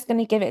things. So we're just going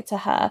to give it to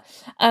her.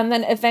 And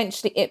then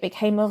eventually it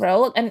became a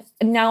role. And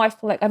now I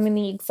feel like I'm in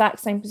the exact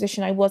same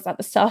position I was at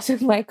the start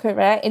of my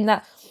career in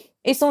that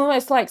it's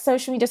almost like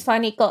social media's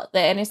finally got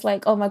there and it's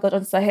like, oh my God,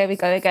 Unsah, here we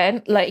go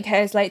again. Like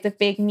here's like the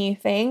big new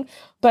thing.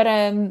 But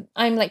I'm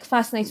like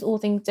fascinated with all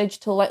things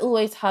digital. I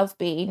always have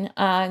been.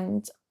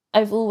 And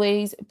I've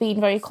always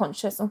been very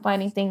conscious on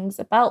finding things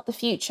about the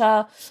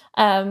future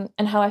and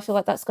how I feel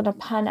like that's going to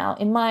pan out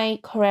in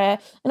my career.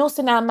 And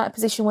also now I'm at a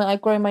position where I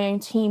grow my own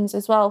teams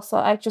as well. So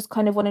I just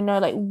kind of want to know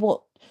like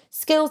what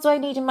skills do I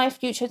need in my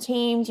future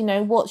teams? You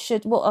know, what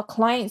are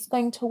clients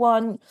going to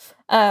want?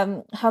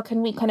 How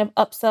can we kind of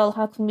upsell?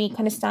 How can we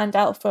kind of stand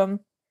out from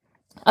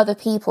other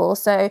people?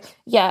 So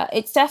yeah,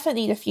 it's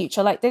definitely the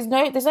future. Like there's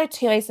no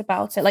two ways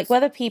about it. Like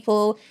whether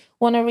people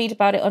want to read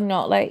about it or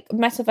not, like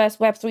metaverse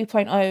web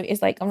 3.0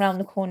 is like around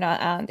the corner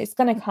and it's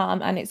going to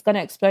come and it's going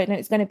to explode and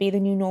it's going to be the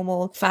new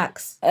normal.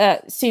 Facts.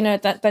 Sooner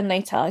than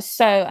later.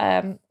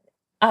 So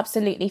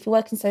absolutely, if you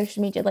work in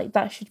social media, like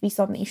that should be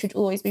something you should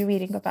always be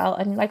reading about.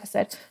 And like I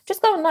said,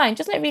 just go online,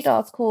 just like read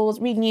articles,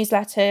 read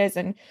newsletters,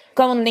 and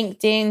go on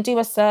LinkedIn, do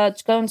a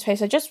search, go on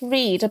Twitter, just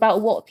read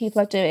about what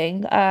people are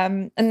doing.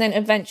 And then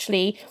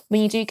eventually,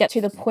 when you do get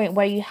to the point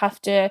where you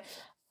have to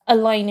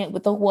align it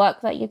with the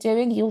work that you're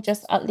doing, you'll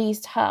just at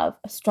least have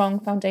a strong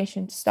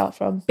foundation to start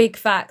from. Big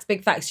facts,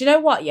 big facts. You know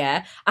what,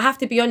 yeah? I have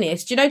to be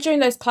honest. You know, during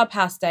those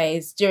Clubhouse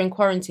days, during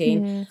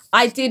quarantine,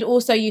 I did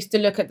also used to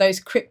look at those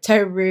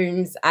crypto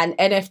rooms and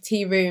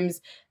NFT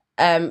rooms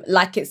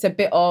like it's a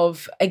bit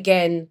of,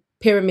 again,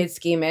 pyramid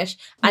scheme-ish.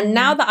 And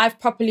now that I've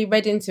properly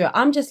read into it,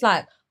 I'm just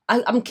like,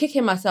 I'm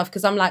kicking myself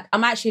because I'm like,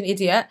 I'm actually an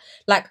idiot.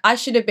 Like, I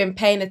should have been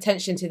paying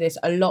attention to this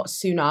a lot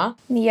sooner.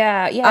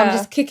 Yeah. I'm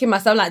just kicking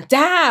myself like,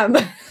 damn.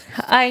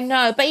 I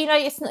know, but you know,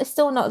 it's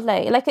still not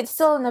late. Like, it's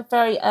still in a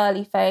very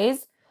early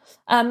phase.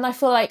 I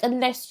feel like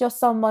unless you're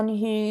someone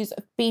who's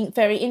been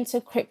very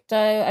into crypto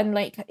and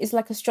like is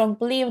like a strong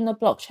believer in the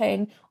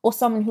blockchain, or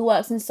someone who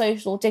works in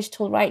social or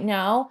digital right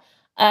now,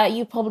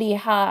 you probably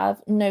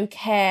have no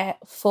care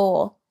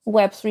for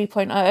Web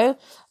 3.0.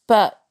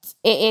 But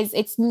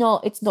it's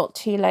not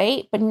too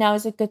late, but now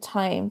is a good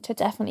time to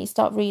definitely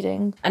start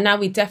reading. And now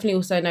we definitely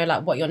also know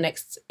like what your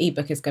next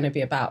ebook is going to be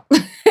about.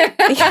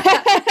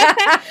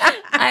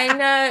 I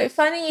know.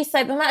 Funny you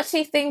said. I'm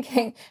actually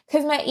thinking,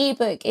 because my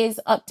ebook is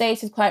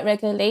updated quite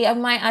regularly, I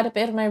might add a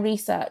bit of my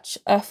research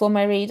for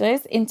my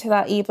readers into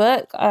that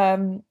ebook,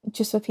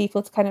 just for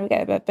people to kind of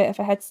get a bit of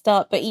a head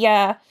start. But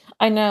yeah,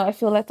 I know. I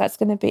feel like that's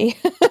going to be.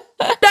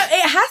 No,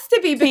 it has to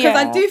be because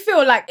I do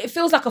feel like it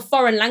feels like a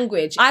foreign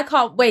language. I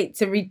can't wait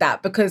to read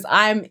that because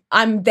I'm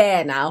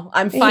there now.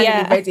 I'm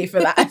finally ready for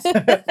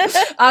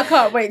that. I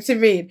can't wait to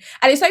read.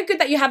 And it's so good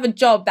that you have a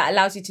job that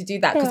allows you to do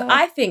that, because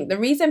I think the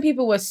reason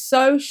people were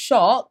so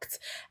shocked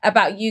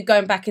about you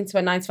going back into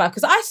a 9 to 5,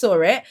 because I saw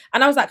it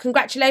and I was like,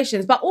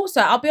 congratulations. But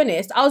also, I'll be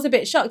honest, I was a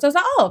bit shocked. I was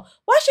like, oh,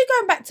 why is she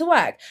going back to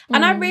work?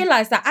 And I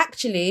realized that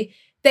actually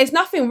there's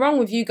nothing wrong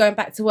with you going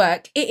back to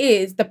work. It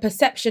is the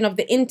perception of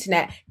the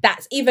internet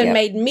that's even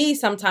made me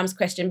sometimes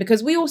question,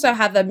 because we also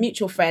have a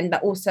mutual friend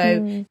that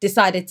also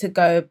decided to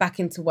go back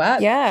into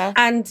work. Yeah.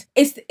 And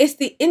it's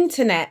the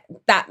internet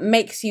that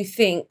makes you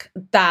think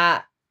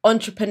that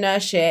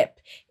entrepreneurship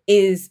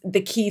is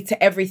the key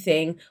to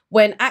everything,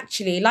 when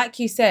actually, like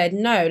you said,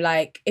 no,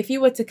 like if you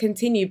were to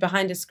continue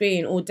behind a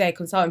screen all day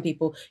consulting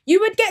people, you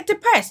would get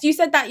depressed. You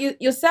said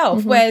that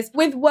yourself. Whereas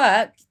with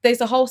work,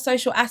 there's a whole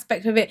social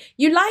aspect of it.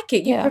 You like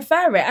it, you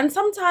prefer it. And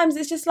sometimes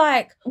it's just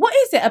like, what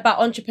is it about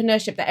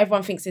entrepreneurship that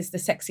everyone thinks is the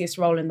sexiest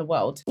role in the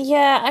world?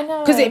 Yeah, I know.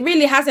 Because it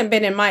really hasn't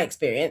been in my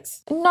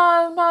experience.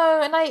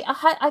 No. And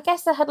I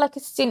guess I had like a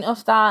stint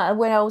of that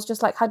where I was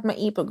just like had my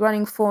ebook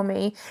running for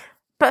me.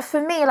 But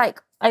for me,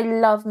 like, I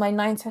love my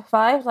 9 to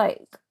 5.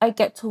 Like, I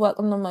get to work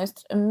on the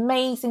most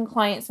amazing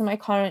clients in my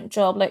current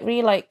job. Like,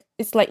 really, like,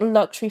 it's like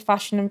luxury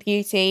fashion and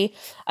beauty.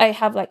 I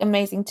have like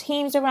amazing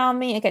teams around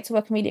me. I get to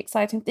work on really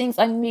exciting things.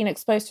 I'm being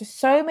exposed to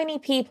so many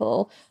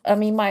people. I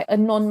mean, a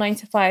non 9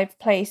 to 5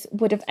 place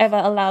would have ever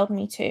allowed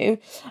me to.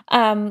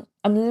 I'm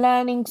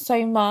learning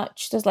so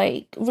much. There's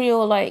like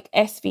real like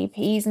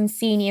SVPs and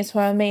seniors who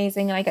are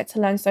amazing and I get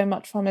to learn so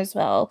much from as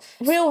well.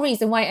 Real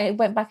reason why I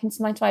went back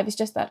into 9 to 5 is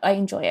just that I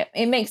enjoy it.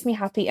 It makes me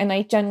happy and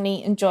I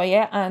genuinely enjoy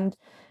it. And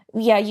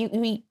yeah,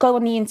 we go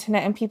on the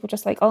internet and people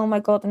just like, oh my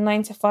God, the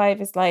 9 to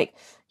 5 is like,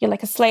 you're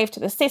like a slave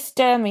to the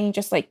system and you're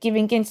just like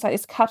giving into like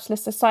this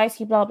capitalist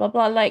society, blah, blah,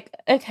 blah. Like,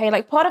 okay,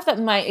 like part of that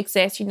might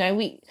exist, in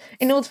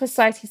order for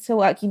society to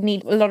work, you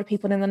need a lot of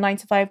people in the 9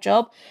 to 5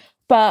 job.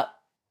 But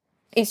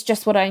it's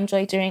just what I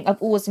enjoy doing.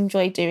 I've always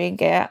enjoyed doing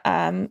it.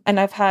 And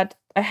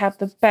I have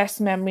the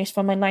best memories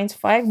from my 9 to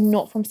 5,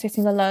 not from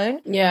sitting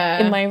alone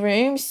in my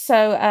room.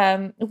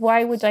 So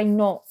why would I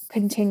not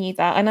continue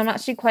that? And I'm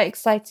actually quite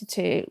excited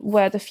to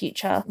where the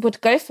future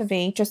would go for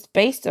me, just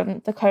based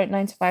on the current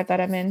 9 to 5 that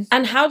I'm in.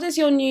 And how does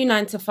your new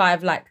 9 to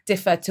 5 like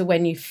differ to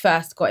when you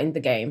first got in the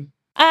game?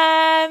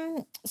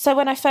 So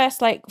when I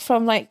first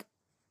from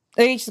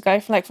ages ago,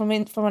 from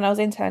when I was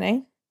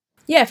interning.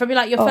 Yeah, from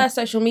like your first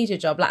social media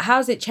job, like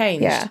how's it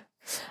changed? Yeah.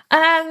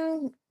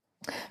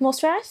 More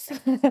stress?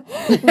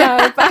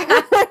 No, but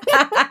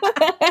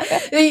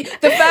the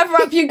further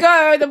up you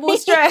go, the more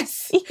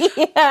stress.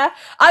 Yeah.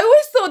 I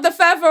always thought the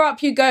further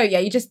up you go,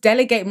 you just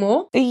delegate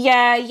more.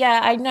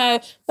 Yeah, I know.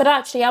 But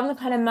actually, I'm the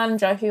kind of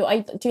manager who I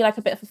do like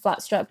a bit of a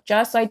flat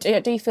structure. So I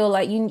do feel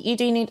like you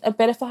do need a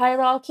bit of a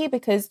hierarchy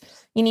because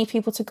you need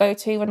people to go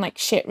to when like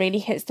shit really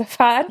hits the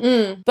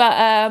fan. But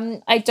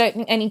I don't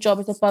think any job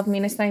is above me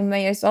in the same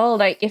way as well.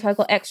 Like if I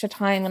got extra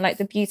time and like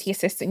the beauty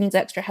assistant needs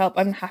extra help,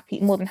 I'm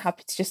more than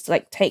happy to just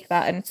like take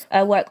that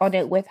and work on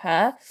it with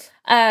her.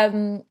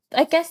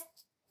 I guess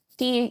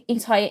the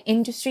entire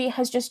industry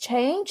has just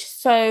changed.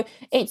 So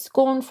it's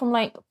gone from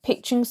like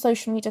pitching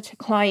social media to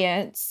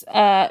clients.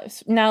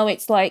 Now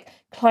it's like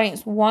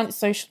clients want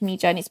social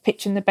media and it's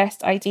pitching the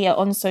best idea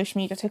on social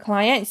media to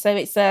clients. So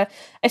it's a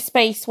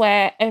space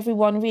where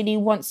everyone really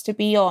wants to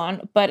be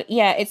on. But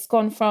yeah, it's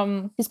gone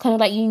from this kind of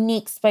like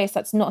unique space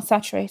that's not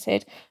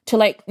saturated to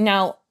like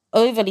now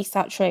overly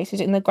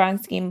saturated in the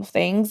grand scheme of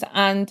things,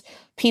 and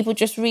people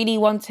just really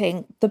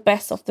wanting the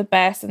best of the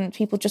best and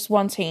people just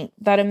wanting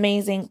that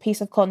amazing piece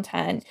of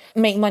content,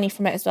 make money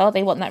from it as well.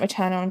 They want that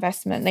return on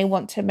investment. They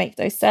want to make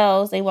those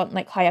sales. They want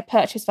like higher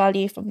purchase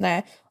value from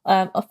their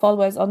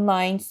followers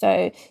online.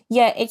 So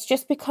yeah, it's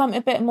just become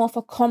a bit more of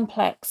a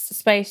complex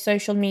space,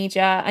 social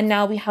media, and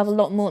now we have a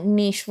lot more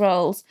niche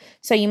roles.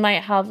 So you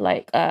might have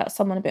like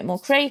someone a bit more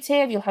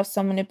creative, you'll have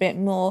someone a bit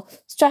more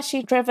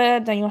strategy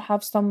driven, then you'll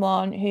have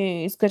someone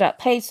who's good at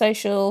paid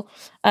social,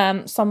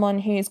 someone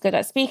who's good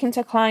at speaking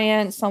to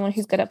clients, someone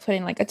who's good at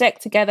putting like a deck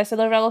together. So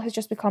the role has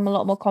just become a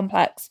lot more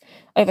complex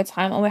over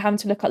time, and we're having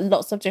to look at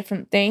lots of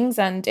different things,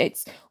 and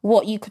it's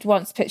what you could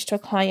once pitch to a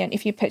client.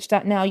 If you pitch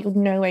that now, you'll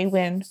no way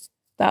win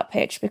that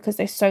pitch because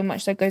there's so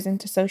much that goes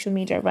into social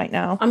media right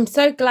now. I'm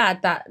so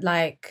glad that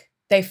like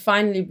they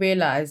finally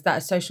realized that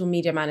a social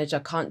media manager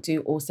can't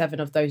do all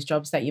 7 of those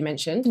jobs that you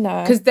mentioned.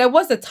 No. Because there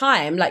was a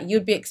time like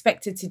you'd be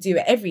expected to do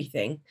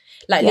everything.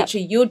 Like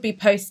literally you'd be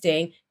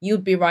posting,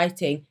 you'd be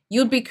writing,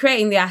 you'd be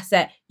creating the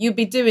asset, you'd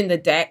be doing the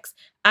decks.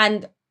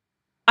 And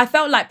I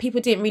felt like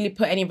people didn't really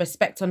put any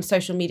respect on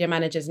social media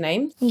managers'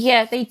 names.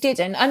 Yeah, they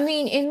didn't. I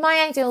mean, in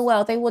my ideal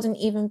world, they wouldn't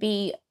even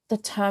be the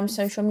term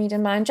social media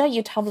manager.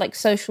 You'd have like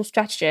social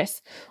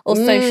strategist or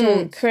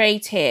social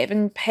creative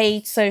and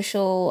paid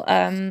social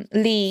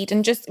lead,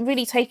 and just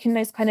really taking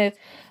those kind of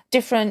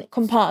different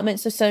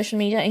compartments of social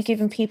media and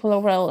giving people a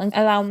role and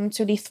allow them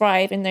to really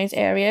thrive in those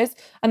areas,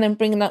 and then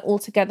bringing that all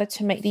together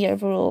to make the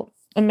overall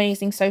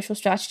amazing social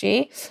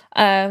strategy.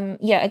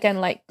 Again,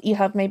 like you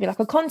have maybe like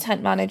a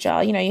content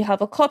manager, you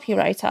have a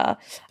copywriter,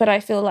 but I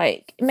feel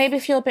like maybe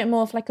if you're a bit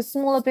more of like a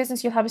smaller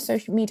business, you'll have a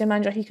social media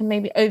manager who can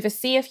maybe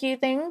oversee a few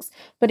things,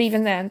 but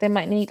even then they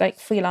might need like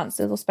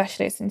freelancers or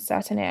specialists in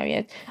certain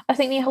areas. I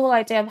think the whole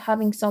idea of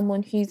having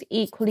someone who's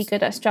equally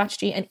good at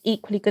strategy and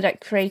equally good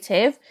at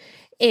creative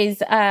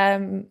is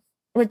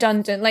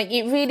redundant. Like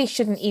it really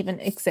shouldn't even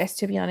exist,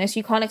 to be honest.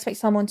 You can't expect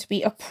someone to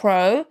be a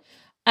pro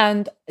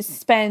and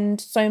spend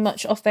so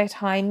much of their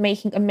time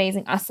making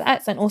amazing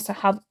assets and also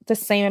have the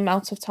same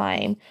amount of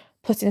time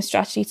putting a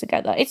strategy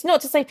together. It's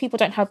not to say people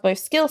don't have both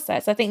skill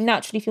sets. I think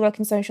naturally, if you work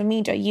in social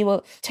media, you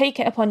will take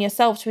it upon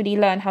yourself to really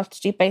learn how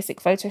to do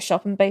basic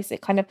Photoshop and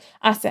basic kind of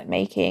asset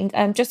making.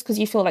 Just because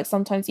you feel like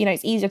sometimes,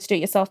 it's easier to do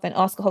it yourself than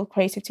ask a whole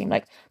creative team,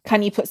 like,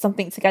 can you put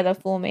something together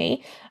for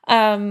me?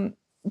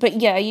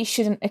 But yeah, you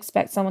shouldn't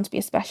expect someone to be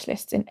a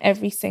specialist in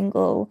every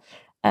single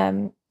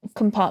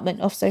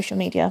compartment of social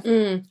media.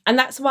 And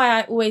that's why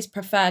I always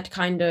preferred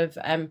kind of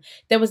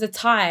there was a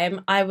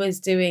time I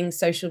was doing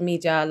social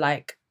media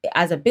like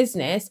as a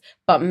business,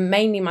 but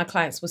mainly my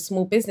clients were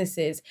small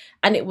businesses,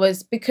 and it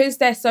was because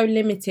they're so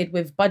limited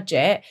with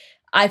budget.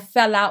 I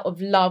fell out of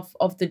love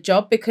of the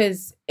job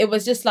because it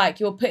was just like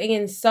you're putting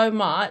in so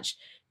much,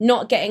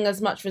 not getting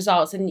as much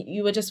results, and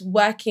you were just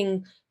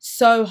working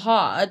so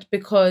hard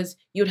because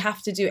you'd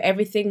have to do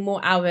everything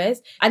more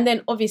hours. And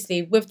then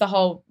obviously with the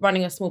whole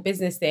running a small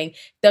business thing,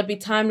 there'd be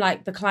time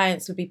like the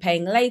clients would be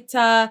paying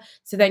later,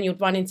 so then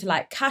you'd run into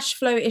like cash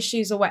flow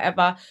issues or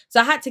whatever. So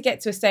I had to get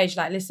to a stage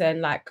like,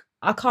 listen, like,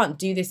 I can't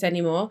do this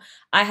anymore.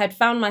 I had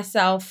found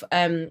myself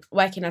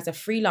working as a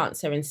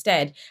freelancer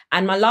instead.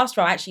 And my last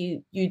role,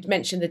 actually, you'd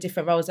mentioned the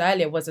different roles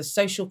earlier, was a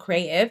social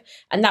creative.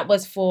 And that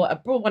was for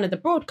one of the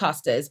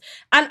broadcasters.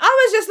 And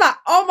I was just like,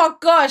 oh my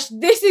gosh,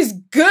 this is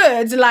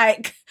good.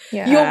 Like,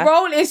 your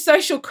role is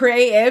social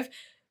creative.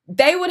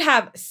 They would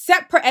have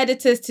separate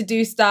editors to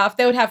do stuff.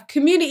 They would have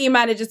community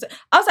managers.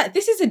 I was like,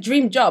 this is a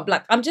dream job.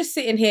 Like, I'm just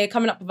sitting here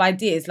coming up with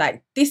ideas.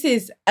 Like, this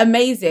is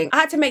amazing. I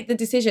had to make the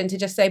decision to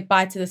just say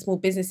bye to the small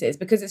businesses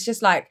because it's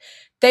just like,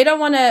 they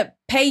don't want to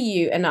pay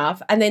you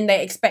enough and then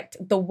they expect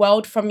the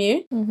world from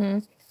you. Mm-hmm.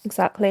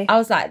 Exactly. I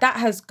was like, that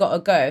has got to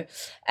go.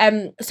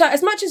 So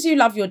as much as you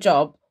love your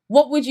job,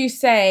 what would you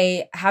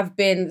say have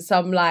been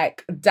some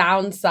like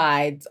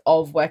downsides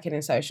of working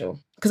in social?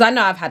 Because I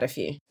know I've had a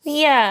few.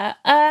 Yeah.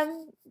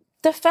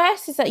 The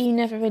first is that you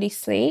never really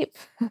sleep.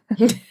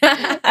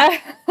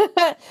 I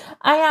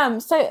am.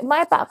 So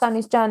my background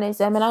is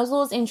journalism and I was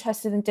always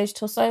interested in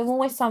digital. So I'm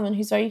always someone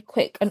who's very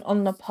quick and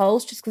on the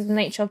pulse just because of the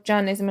nature of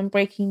journalism and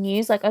breaking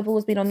news. Like I've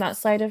always been on that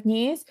side of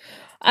news.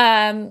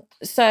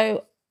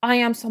 So I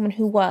am someone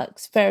who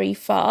works very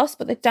fast,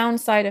 but the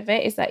downside of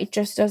it is that it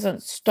just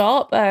doesn't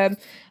stop.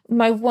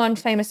 My one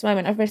famous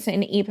moment, I've written it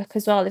in an ebook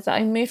as well, is that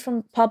I moved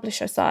from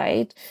publisher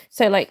side,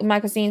 so like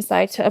magazine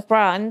side, to a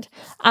brand,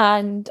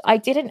 and I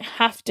didn't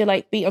have to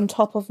like be on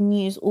top of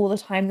news all the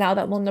time now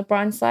that I'm on the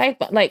brand side,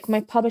 but like my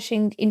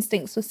publishing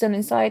instincts were still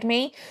inside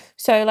me.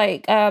 So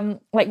like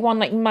one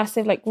like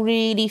massive like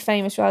really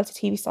famous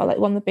reality TV star, like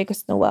one of the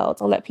biggest in the world,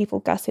 I'll let people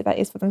guess who that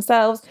is for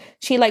themselves.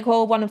 She like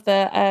wore one of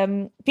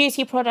the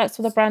beauty products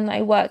for the brand that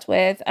I worked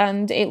with,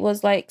 and it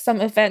was like some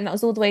event that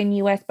was all the way in the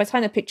US. By the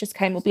time the pictures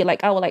came, it'll be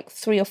like hour like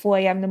 3 or 4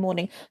 a.m. in the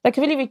morning, like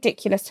a really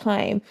ridiculous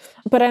time.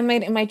 But I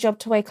made it my job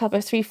to wake up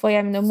at 3, 4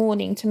 a.m. in the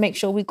morning to make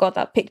sure we got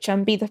that picture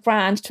and be the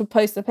brand to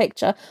post the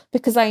picture,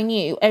 because I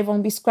knew everyone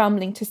would be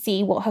scrambling to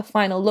see what her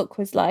final look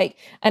was like.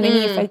 And I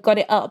knew if I got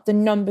it up, the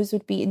numbers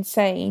would be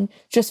insane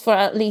just for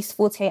at least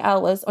 48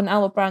 hours on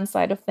our brand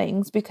side of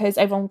things, because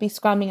everyone would be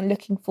scrambling and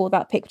looking for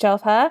that picture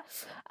of her.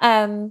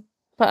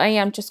 But I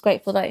am just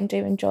grateful that I do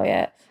enjoy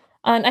it.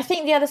 And I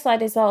think the other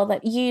side is all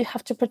that you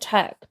have to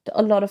protect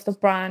a lot of the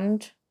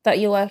brand that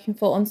you're working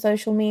for on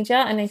social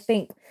media. And I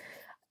think,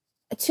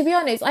 to be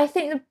honest, I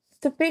think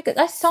the biggest,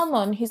 as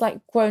someone who's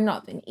like grown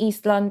up in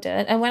East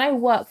London, and when I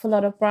work for a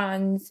lot of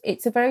brands,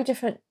 it's a very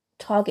different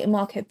target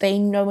market they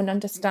know and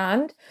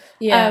understand.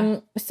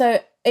 So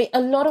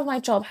a lot of my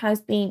job has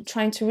been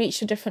trying to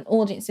reach the different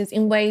audiences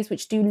in ways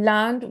which do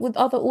land with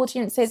other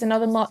audiences and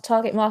other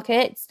target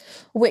markets,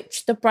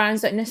 which the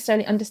brands don't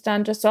necessarily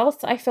understand as well.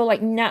 So I feel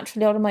like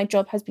naturally a lot of my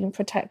job has been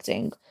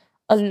protecting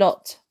a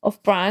lot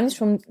of brands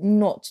from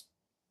not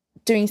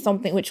doing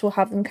something which will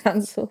have them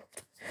cancelled.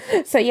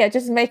 So yeah,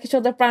 just making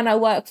sure the brand I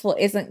work for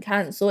isn't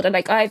cancelled. And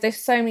like there's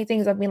so many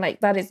things I've been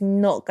like, that is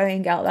not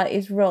going out, that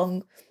is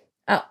wrong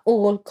at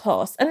all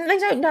costs. And they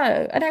don't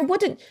know. And I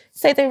wouldn't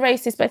say they're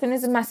racist, but I think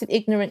there's a massive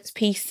ignorance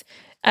piece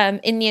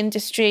in the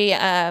industry.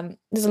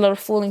 There's a lot of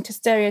falling to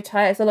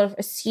stereotypes, a lot of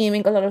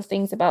assuming a lot of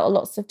things about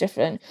lots of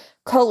different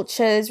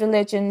cultures,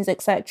 religions,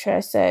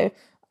 etc. So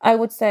I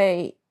would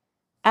say,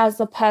 as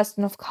a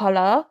person of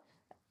colour,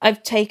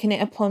 I've taken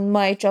it upon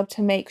my job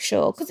to make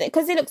sure, because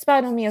it looks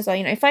bad on me as well.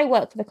 You know, if I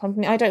work for the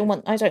company, I don't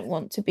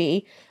want to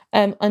be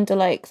under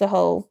like the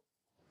whole.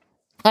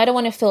 I don't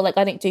want to feel like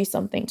I didn't do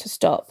something to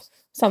stop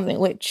something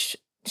which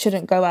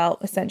shouldn't go out,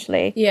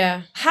 essentially.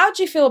 Yeah. How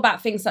do you feel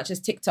about things such as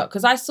TikTok?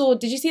 Because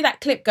did you see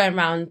that clip going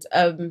around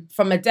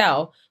from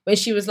Adele, where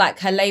she was like,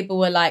 her label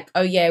were like,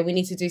 oh yeah, we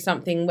need to do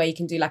something where you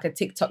can do like a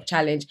TikTok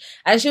challenge.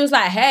 And she was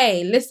like,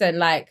 hey, listen,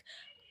 like,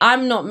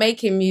 I'm not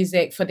making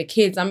music for the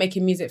kids, I'm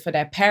making music for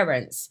their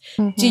parents.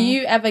 Mm-hmm. Do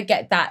you ever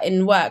get that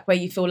in work where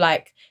you feel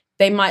like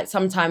they might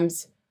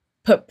sometimes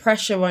put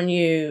pressure on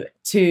you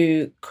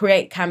to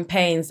create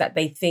campaigns that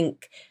they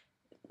think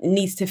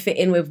needs to fit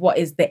in with what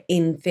is the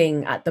in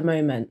thing at the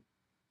moment?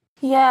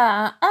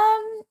 Yeah.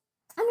 I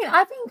mean,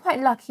 I've been quite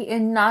lucky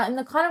in that, and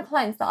the kind of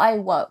clients that I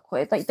work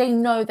with, like, they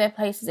know their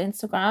place is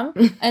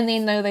Instagram and they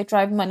know they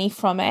drive money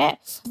from it.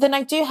 But then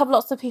I do have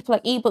lots of people,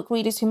 like ebook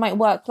readers, who might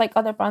work like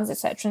other brands,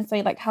 etc., and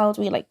say, like, how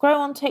do we like grow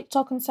on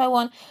TikTok and so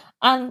on.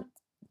 And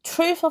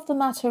truth of the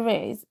matter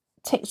is,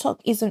 TikTok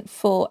isn't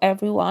for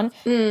everyone,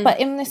 but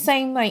in the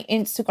same way,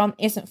 Instagram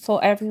isn't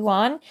for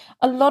everyone.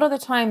 A lot of the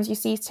times you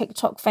see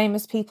TikTok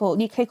famous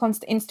people, you click onto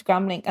the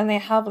Instagram link and they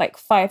have like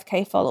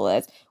 5k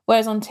followers,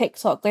 whereas on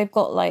TikTok they've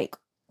got like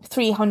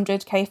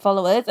 300k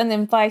followers, and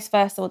then vice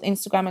versa with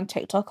Instagram and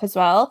TikTok as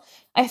well.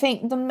 I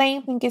think the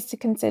main thing is to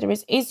consider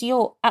is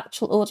your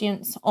actual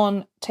audience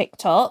on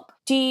TikTok?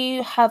 Do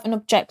you have an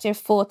objective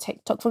for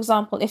TikTok? For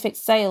example, if it's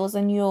sales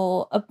and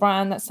you're a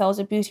brand that sells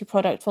a beauty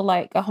product for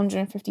like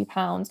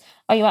 £150,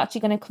 are you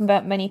actually going to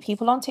convert many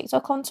people on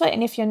TikTok onto it?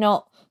 And if you're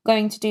not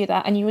going to do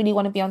that and you really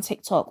want to be on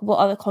TikTok, what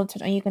other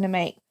content are you going to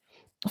make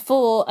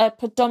for a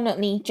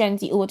predominantly Gen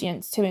Z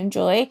audience to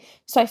enjoy?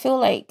 So I feel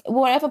like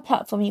whatever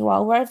platform you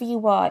are, wherever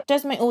you are,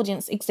 does my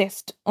audience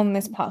exist on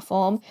this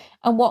platform?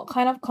 And what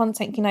kind of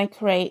content can I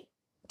create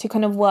to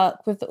kind of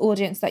work with the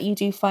audience that you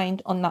do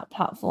find on that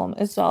platform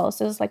as well?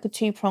 So it's like a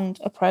two-pronged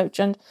approach.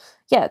 And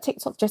yeah,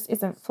 TikTok just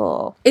isn't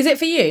for... Is it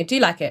for you? Do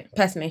you like it,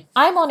 personally?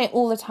 I'm on it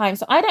all the time.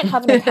 So I don't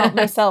have an account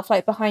myself,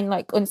 like behind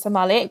like Unsah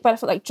Malik, but I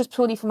feel like just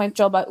purely for my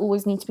job, I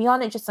always need to be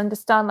on it, just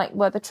understand like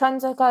where the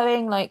trends are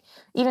going, like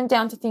even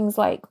down to things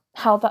like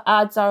how the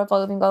ads are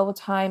evolving over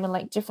time and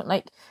like different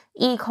like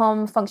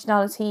e-com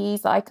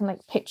functionalities that I can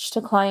like pitch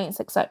to clients,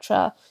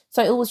 etc.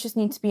 So I always just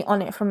need to be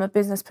on it from a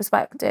business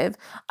perspective.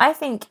 I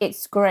think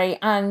it's great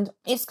and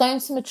it's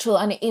going to mature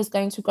and it is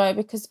going to grow,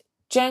 because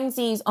Gen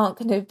Zs aren't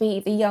going to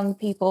be the young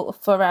people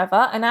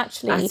forever. And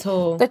actually,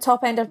 the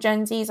top end of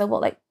Gen Zs are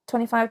what, like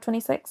 25,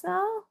 26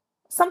 now?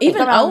 Something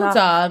even around older,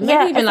 that.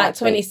 maybe even like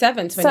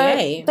 27,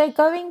 28. So they're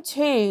going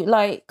to,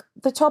 like,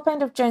 the top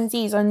end of Gen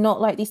Zs are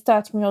not like these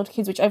 13-year-old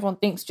kids, which everyone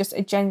thinks just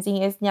a Gen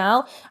Z is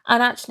now.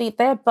 And actually,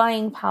 their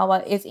buying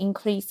power is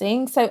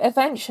increasing. So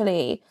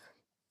eventually,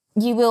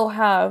 you will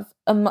have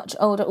a much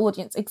older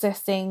audience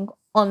existing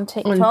on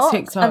TikTok,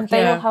 and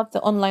they will have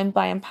the online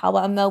buying power,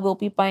 and they will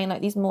be buying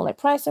like these more like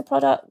pricier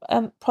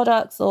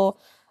products, or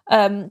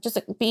just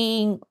like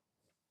being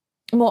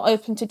more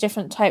open to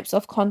different types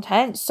of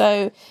content.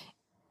 So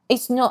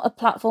it's not a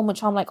platform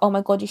which I'm like, oh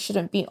my God, you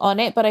shouldn't be on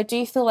it. But I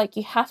do feel like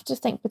you have to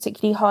think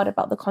particularly hard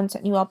about the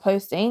content you are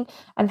posting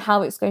and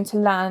how it's going to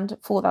land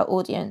for that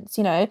audience.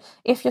 You know,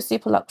 if you're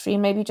super luxury,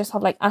 maybe you just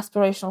have like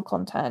aspirational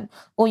content,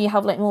 or you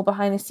have like more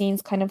behind the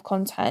scenes kind of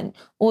content,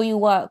 or you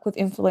work with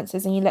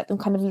influencers and you let them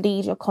kind of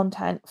lead your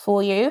content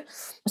for you.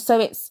 So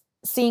it's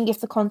seeing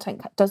if the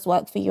content does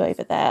work for you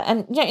over there.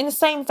 And you know, in the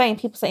same vein,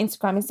 people say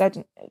Instagram is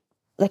dead.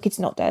 Like, it's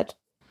not dead.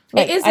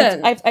 Like, it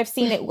isn't. I've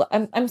seen it.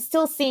 I'm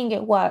still seeing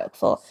it work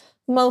for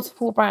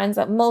multiple brands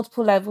at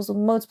multiple levels with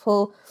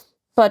multiple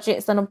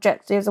budgets and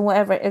objectives and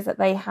whatever it is that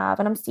they have.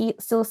 And I'm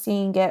still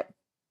seeing it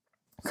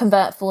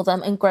convert for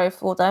them and grow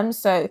for them.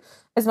 So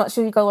as much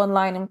as you go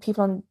online and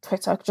people on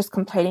Twitter are just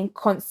complaining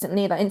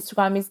constantly that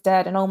Instagram is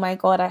dead and oh my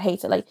God, I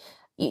hate it. Like,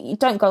 you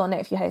don't go on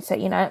it if you hate it,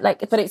 you know,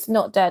 like, but it's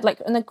not dead. Like,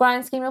 in the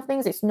grand scheme of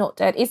things, it's not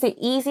dead. Is it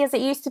easy as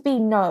it used to be?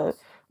 No.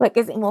 Like,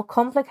 is it more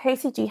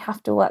complicated? Do you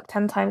have to work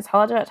 10 times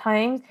harder at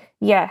times?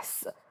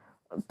 Yes,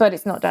 but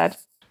it's not dead.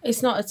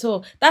 It's not at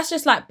all. That's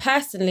just like,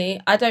 personally,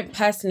 I don't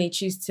personally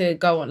choose to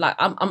go on, like,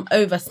 I'm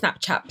over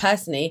Snapchat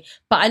personally,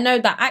 but I know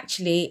that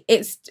actually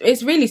it's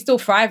really still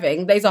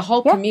thriving. There's a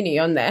whole community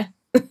on there.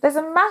 There's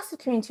a massive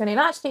community on it.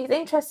 And actually, it's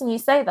interesting you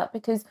say that,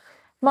 because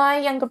my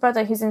younger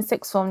brother, who's in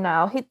sixth form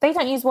now, they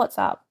don't use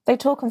WhatsApp. They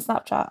talk on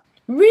Snapchat.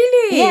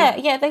 Really?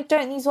 Yeah, they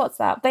don't use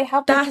WhatsApp. They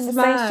have their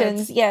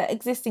conversations,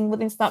 existing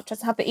within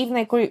Snapchat. Even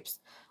their groups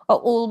are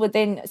all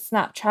within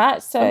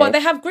Snapchat. So, well, they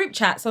have group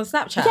chats on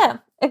Snapchat. Yeah,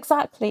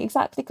 exactly.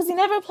 Because he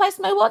never replies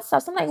to my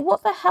WhatsApp. So I'm like,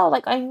 what the hell?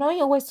 Like, I know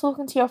you're always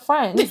talking to your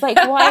friends. Like,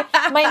 why?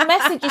 My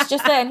message is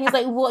just there, and he's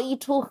like, what are you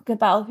talking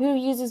about? Who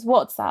uses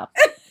WhatsApp?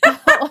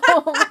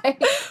 Oh my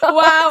God.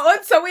 Wow,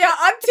 so we are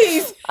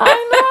aunties. I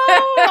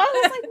know. I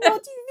was like,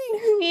 what do you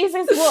mean? Who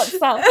uses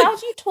WhatsApp? How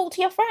do you talk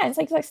to your friends?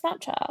 Like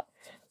Snapchat.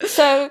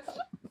 So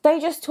they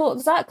just talk,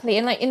 exactly.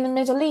 And like in the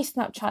Middle East,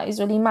 Snapchat is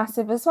really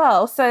massive as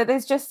well. So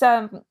there's just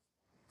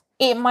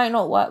it might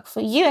not work for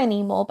you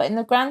anymore, but in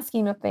the grand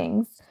scheme of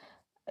things,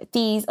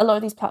 a lot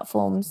of these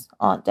platforms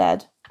aren't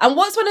dead. And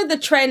what's one of the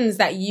trends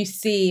that you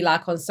see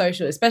like on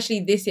social, especially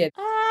this year?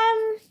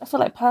 I feel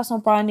like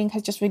personal branding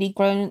has just really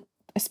grown,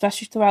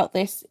 especially throughout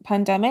this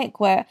pandemic,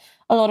 where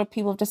a lot of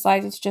people have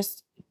decided to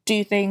just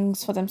do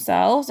things for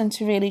themselves and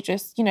to really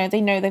just, you know,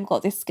 they know they've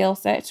got this skill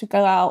set to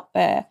go out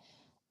there,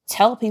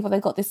 tell people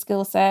they've got this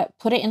skill set,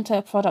 put it into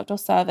a product or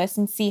service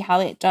and see how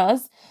it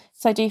does.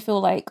 So I do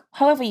feel like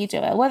however you do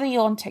it, whether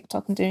you're on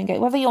TikTok and doing it,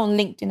 whether you're on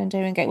LinkedIn and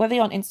doing it, whether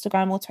you're on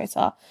Instagram or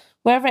Twitter,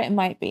 wherever it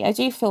might be, I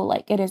do feel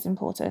like it is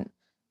important.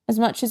 As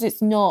much as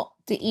it's not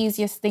the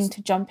easiest thing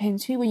to jump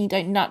into when you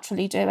don't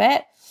naturally do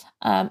it,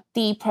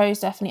 the pros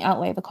definitely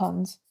outweigh the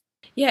cons.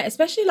 Yeah,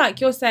 especially like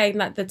you're saying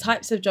that the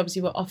types of jobs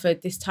you were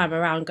offered this time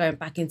around going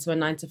back into a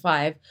 9 to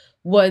 5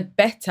 were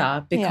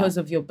better because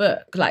of your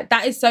book. Like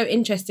that is so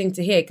interesting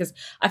to hear, because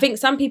I think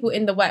some people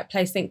in the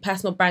workplace think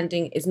personal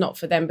branding is not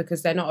for them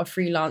because they're not a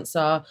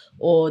freelancer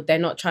or they're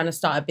not trying to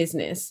start a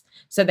business.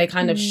 So they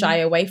kind of shy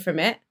away from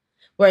it.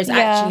 Whereas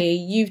actually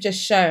you've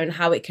just shown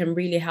how it can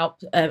really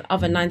help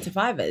other 9 to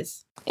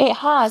 5ers.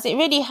 It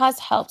really has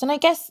helped. And I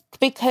guess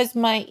because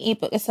my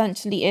ebook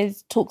essentially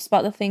talks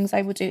about the things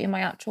I would do in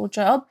my actual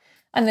job.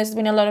 And there's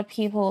been a lot of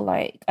people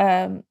like,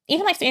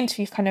 even like the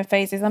interview kind of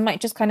phases, I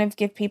might just kind of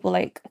give people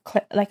like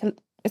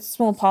a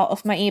small part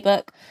of my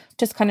ebook,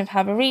 just kind of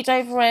have a read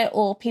over it,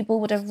 or people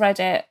would have read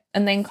it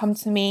and then come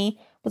to me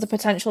with a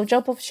potential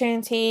job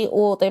opportunity,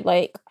 or they've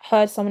like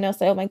heard someone else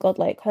say, oh my God,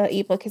 like her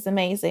ebook is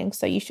amazing,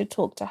 so you should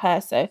talk to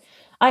her. So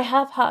I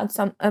have had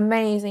some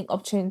amazing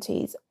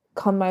opportunities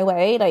come my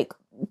way, like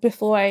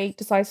before I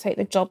decided to take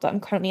the job that I'm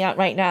currently at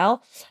right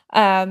now.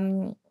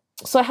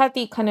 So I had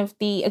the kind of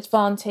the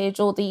advantage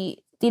or the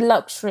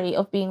luxury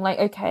of being like,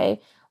 okay,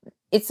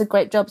 it's a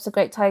great job, it's a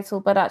great title,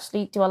 but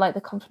actually, do I like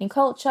the company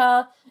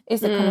culture?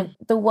 Is it kind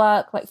of the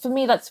work? Like for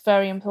me, that's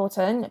very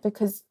important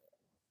because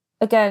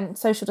again,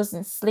 social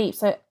doesn't sleep.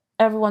 So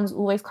everyone's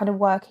always kind of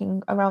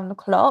working around the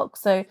clock.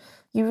 So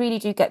you really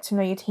do get to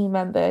know your team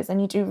members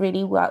and you do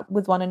really work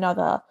with one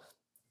another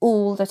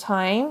all the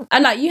time.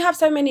 And like you have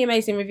so many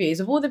amazing reviews.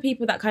 Of all the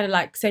people that kind of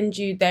like send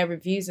you their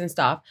reviews and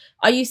stuff,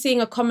 are you seeing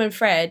a common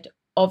thread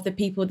of the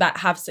people that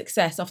have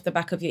success off the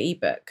back of your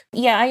ebook?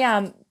 Yeah, I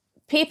am.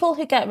 People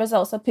who get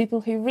results are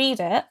people who read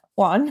it,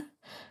 one.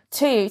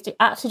 Two, to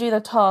actually do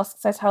the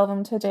tasks I tell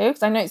them to do,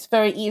 because I know it's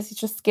very easy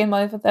to skim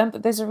over them,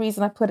 but there's a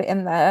reason I put it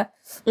in there.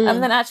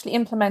 And then actually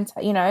implement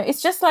it,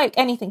 It's just like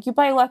anything. You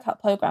buy a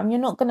workout program, you're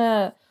not going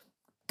to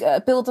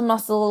build a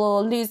muscle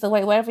or lose the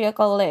weight, whatever your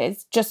goal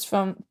is, just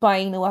from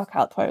buying the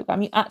workout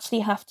program. You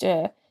actually have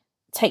to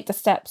take the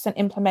steps and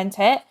implement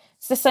it.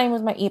 It's the same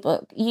with my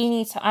ebook. You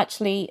need to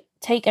actually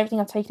take everything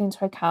I've taken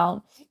into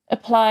account,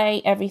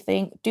 apply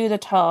everything, do the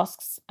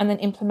tasks, and then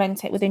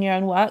implement it within your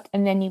own work,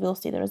 and then you will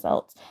see the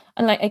results.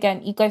 And like,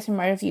 again, you go through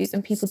my reviews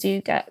and people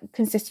do get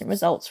consistent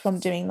results from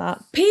doing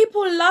that.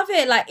 People love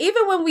it. Like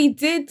even when we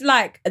did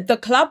like the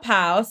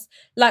Clubhouse,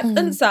 like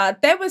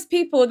Unsah, there was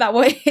people that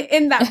were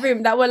in that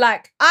room that were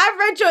like, I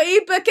read your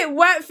ebook, it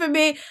worked for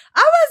me.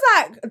 I was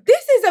like,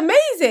 this is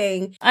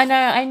amazing. I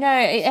know.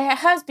 It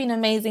has been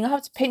amazing. I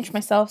have to pinch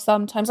myself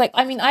sometimes. Like,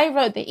 I mean, I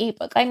wrote the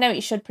ebook. I know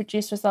it should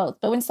produce results.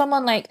 But when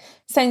someone like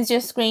sends you a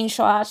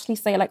screenshot, I actually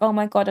say like, oh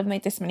my God, I've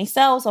made this many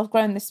sales, I've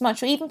grown this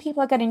much. Or even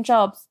people are getting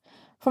jobs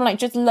from like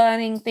just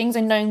learning things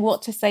and knowing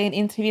what to say in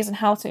interviews and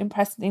how to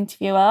impress the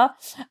interviewer.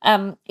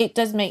 It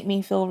does make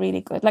me feel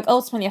really good. Like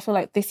ultimately, I feel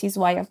like this is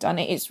why I've done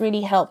it. It's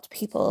really helped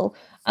people,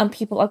 and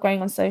people are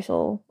growing on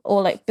social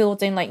or like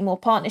building like more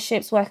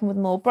partnerships, working with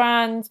more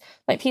brands,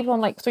 like people on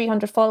like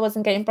 300 followers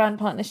and getting brand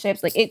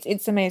partnerships. Like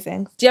it's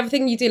amazing. Do you have a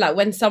thing you do like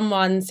when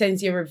someone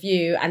sends you a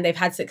review and they've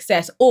had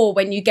success, or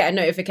when you get a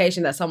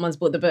notification that someone's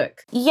bought the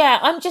book? Yeah,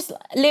 I'm just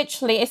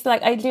literally, it's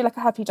like I do like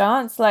a happy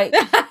dance. Like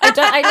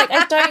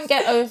I don't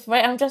get over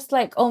it. I'm just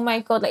like, oh my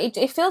God, like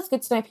it feels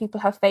good to know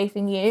people have faith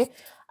in you.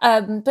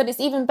 But it's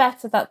even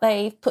better that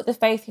they put the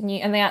faith in you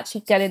and they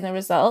actually get in the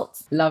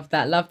results. Love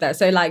that.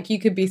 So like you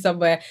could be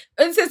somewhere,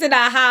 Unsah's in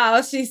our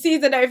house, she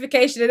sees the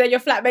notification, and then your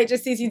flatmate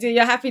just sees you do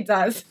your happy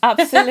dance.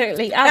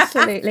 Absolutely,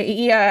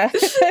 yeah.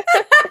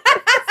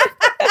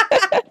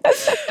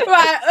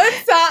 Right,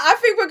 Unsah, I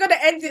think we're gonna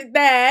end it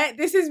there.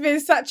 This has been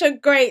such a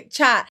great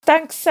chat.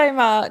 Thanks so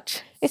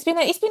much. It's been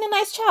a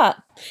nice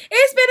chat.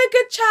 It's been a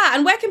good chat.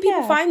 And where can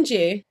people find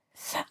you?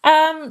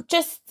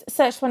 Just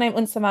search my name,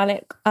 Unsah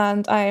Malik,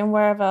 and I am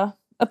wherever,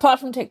 apart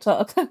from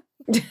TikTok.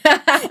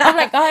 I'm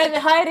like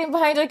hiding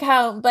behind an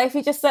account, but if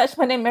you just search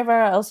my name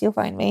everywhere else, you'll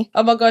find me.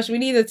 Oh my gosh, we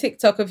need a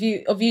TikTok of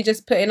you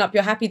just putting up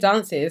your happy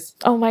dances.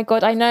 Oh my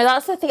God, I know,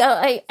 that's the thing.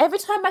 I every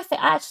time I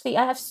think, actually,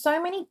 I have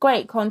so many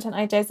great content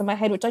ideas in my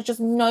head, which I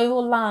just know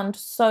will land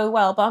so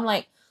well, but I'm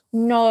like,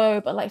 no,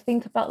 but like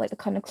think about like the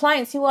kind of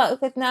clients you work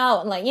with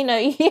now, and like, you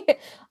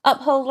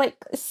uphold like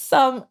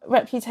some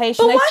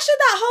reputation. But why should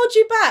that hold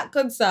you back,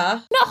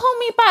 Unsah? Not hold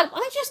me back.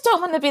 I just don't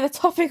want to be the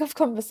topic of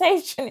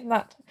conversation in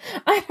that.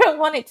 I don't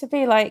want it to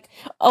be like,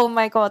 oh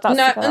my God, that's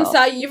no,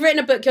 Unsah, you've written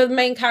a book, you're the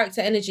main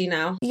character energy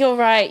now. You're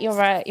right,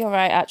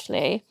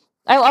 actually.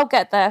 I'll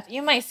get there.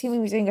 You might see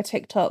me doing a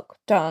TikTok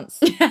dance.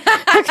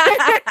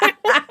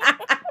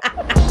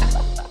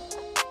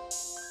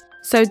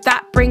 So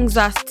that brings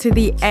us to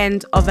the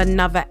end of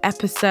another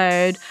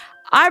episode.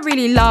 I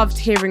really loved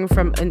hearing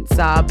from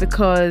Unsah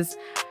because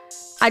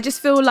I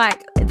just feel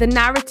like the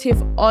narrative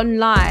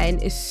online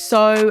is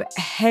so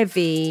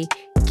heavy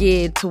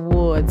geared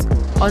towards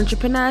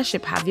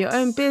entrepreneurship, have your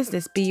own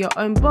business, be your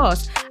own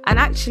boss. And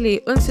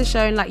actually, Unsah's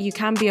showing like you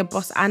can be a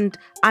boss and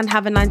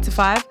have a 9 to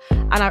 5.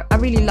 And I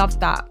really loved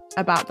that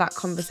about that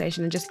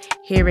conversation and just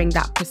hearing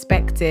that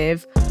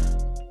perspective.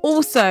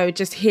 Also,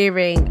 just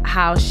hearing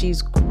how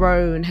she's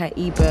grown her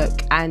ebook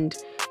and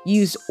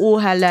used all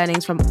her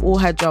learnings from all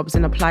her jobs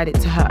and applied it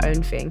to her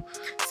own thing.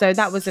 So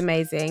that was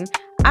amazing.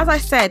 as I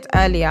said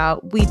earlier,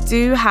 we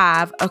do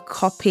have a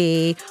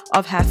copy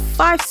of her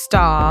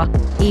 5-star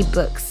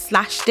ebook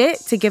Slashed It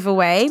to give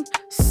away.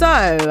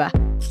 So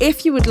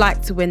if you would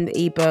like to win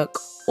the ebook,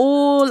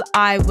 all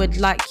I would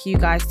like you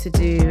guys to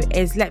do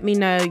is let me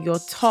know your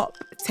top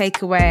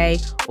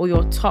takeaway or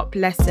your top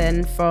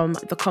lesson from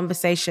the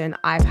conversation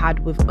I've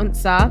had with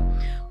Unsah.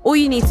 All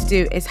you need to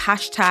do is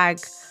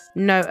hashtag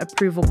No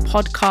Approval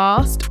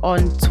Podcast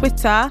on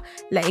Twitter,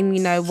 letting me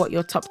know what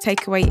your top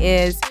takeaway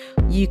is.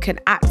 You can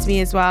 @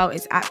 me as well.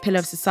 It's @Pillar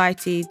of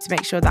Society to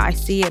make sure that I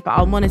see it, but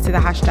I'll monitor the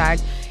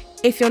hashtag.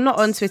 If you're not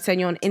on Twitter and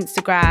you're on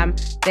Instagram,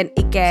 then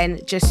again,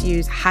 just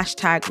use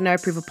hashtag No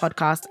Approval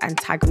Podcast and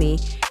tag me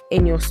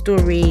in your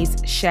stories,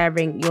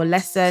 sharing your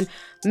lesson.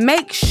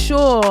 Make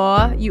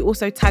sure you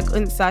also tag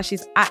Unsah.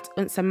 She's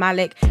 @Unsah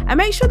Malik. And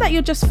make sure that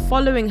you're just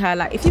following her.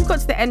 Like, if you've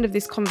got to the end of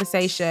this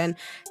conversation,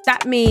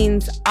 that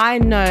means I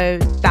know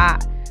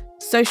that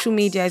social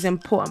media is an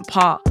important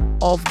part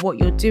of what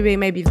you're doing.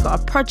 Maybe you've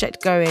got a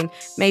project going.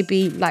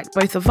 Maybe like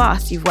both of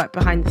us, you've worked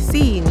behind the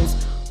scenes,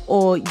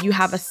 or you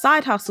have a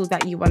side hustle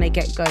that you want to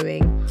get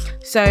going.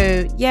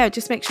 So yeah,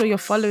 just make sure you're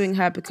following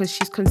her because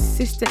she's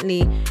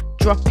consistently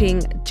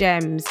dropping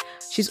gems.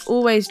 She's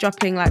always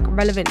dropping like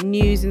relevant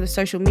news in the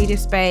social media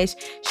space.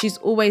 She's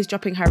always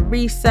dropping her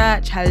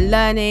research, her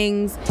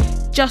learnings,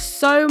 just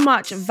so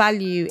much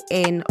value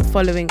in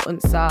following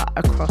Unsah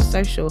across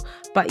social.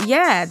 But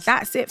yeah,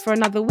 that's it for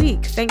another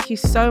week. Thank you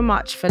so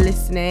much for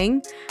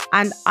listening,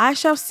 and I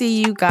shall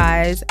see you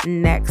guys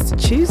next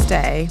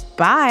Tuesday.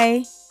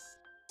 Bye.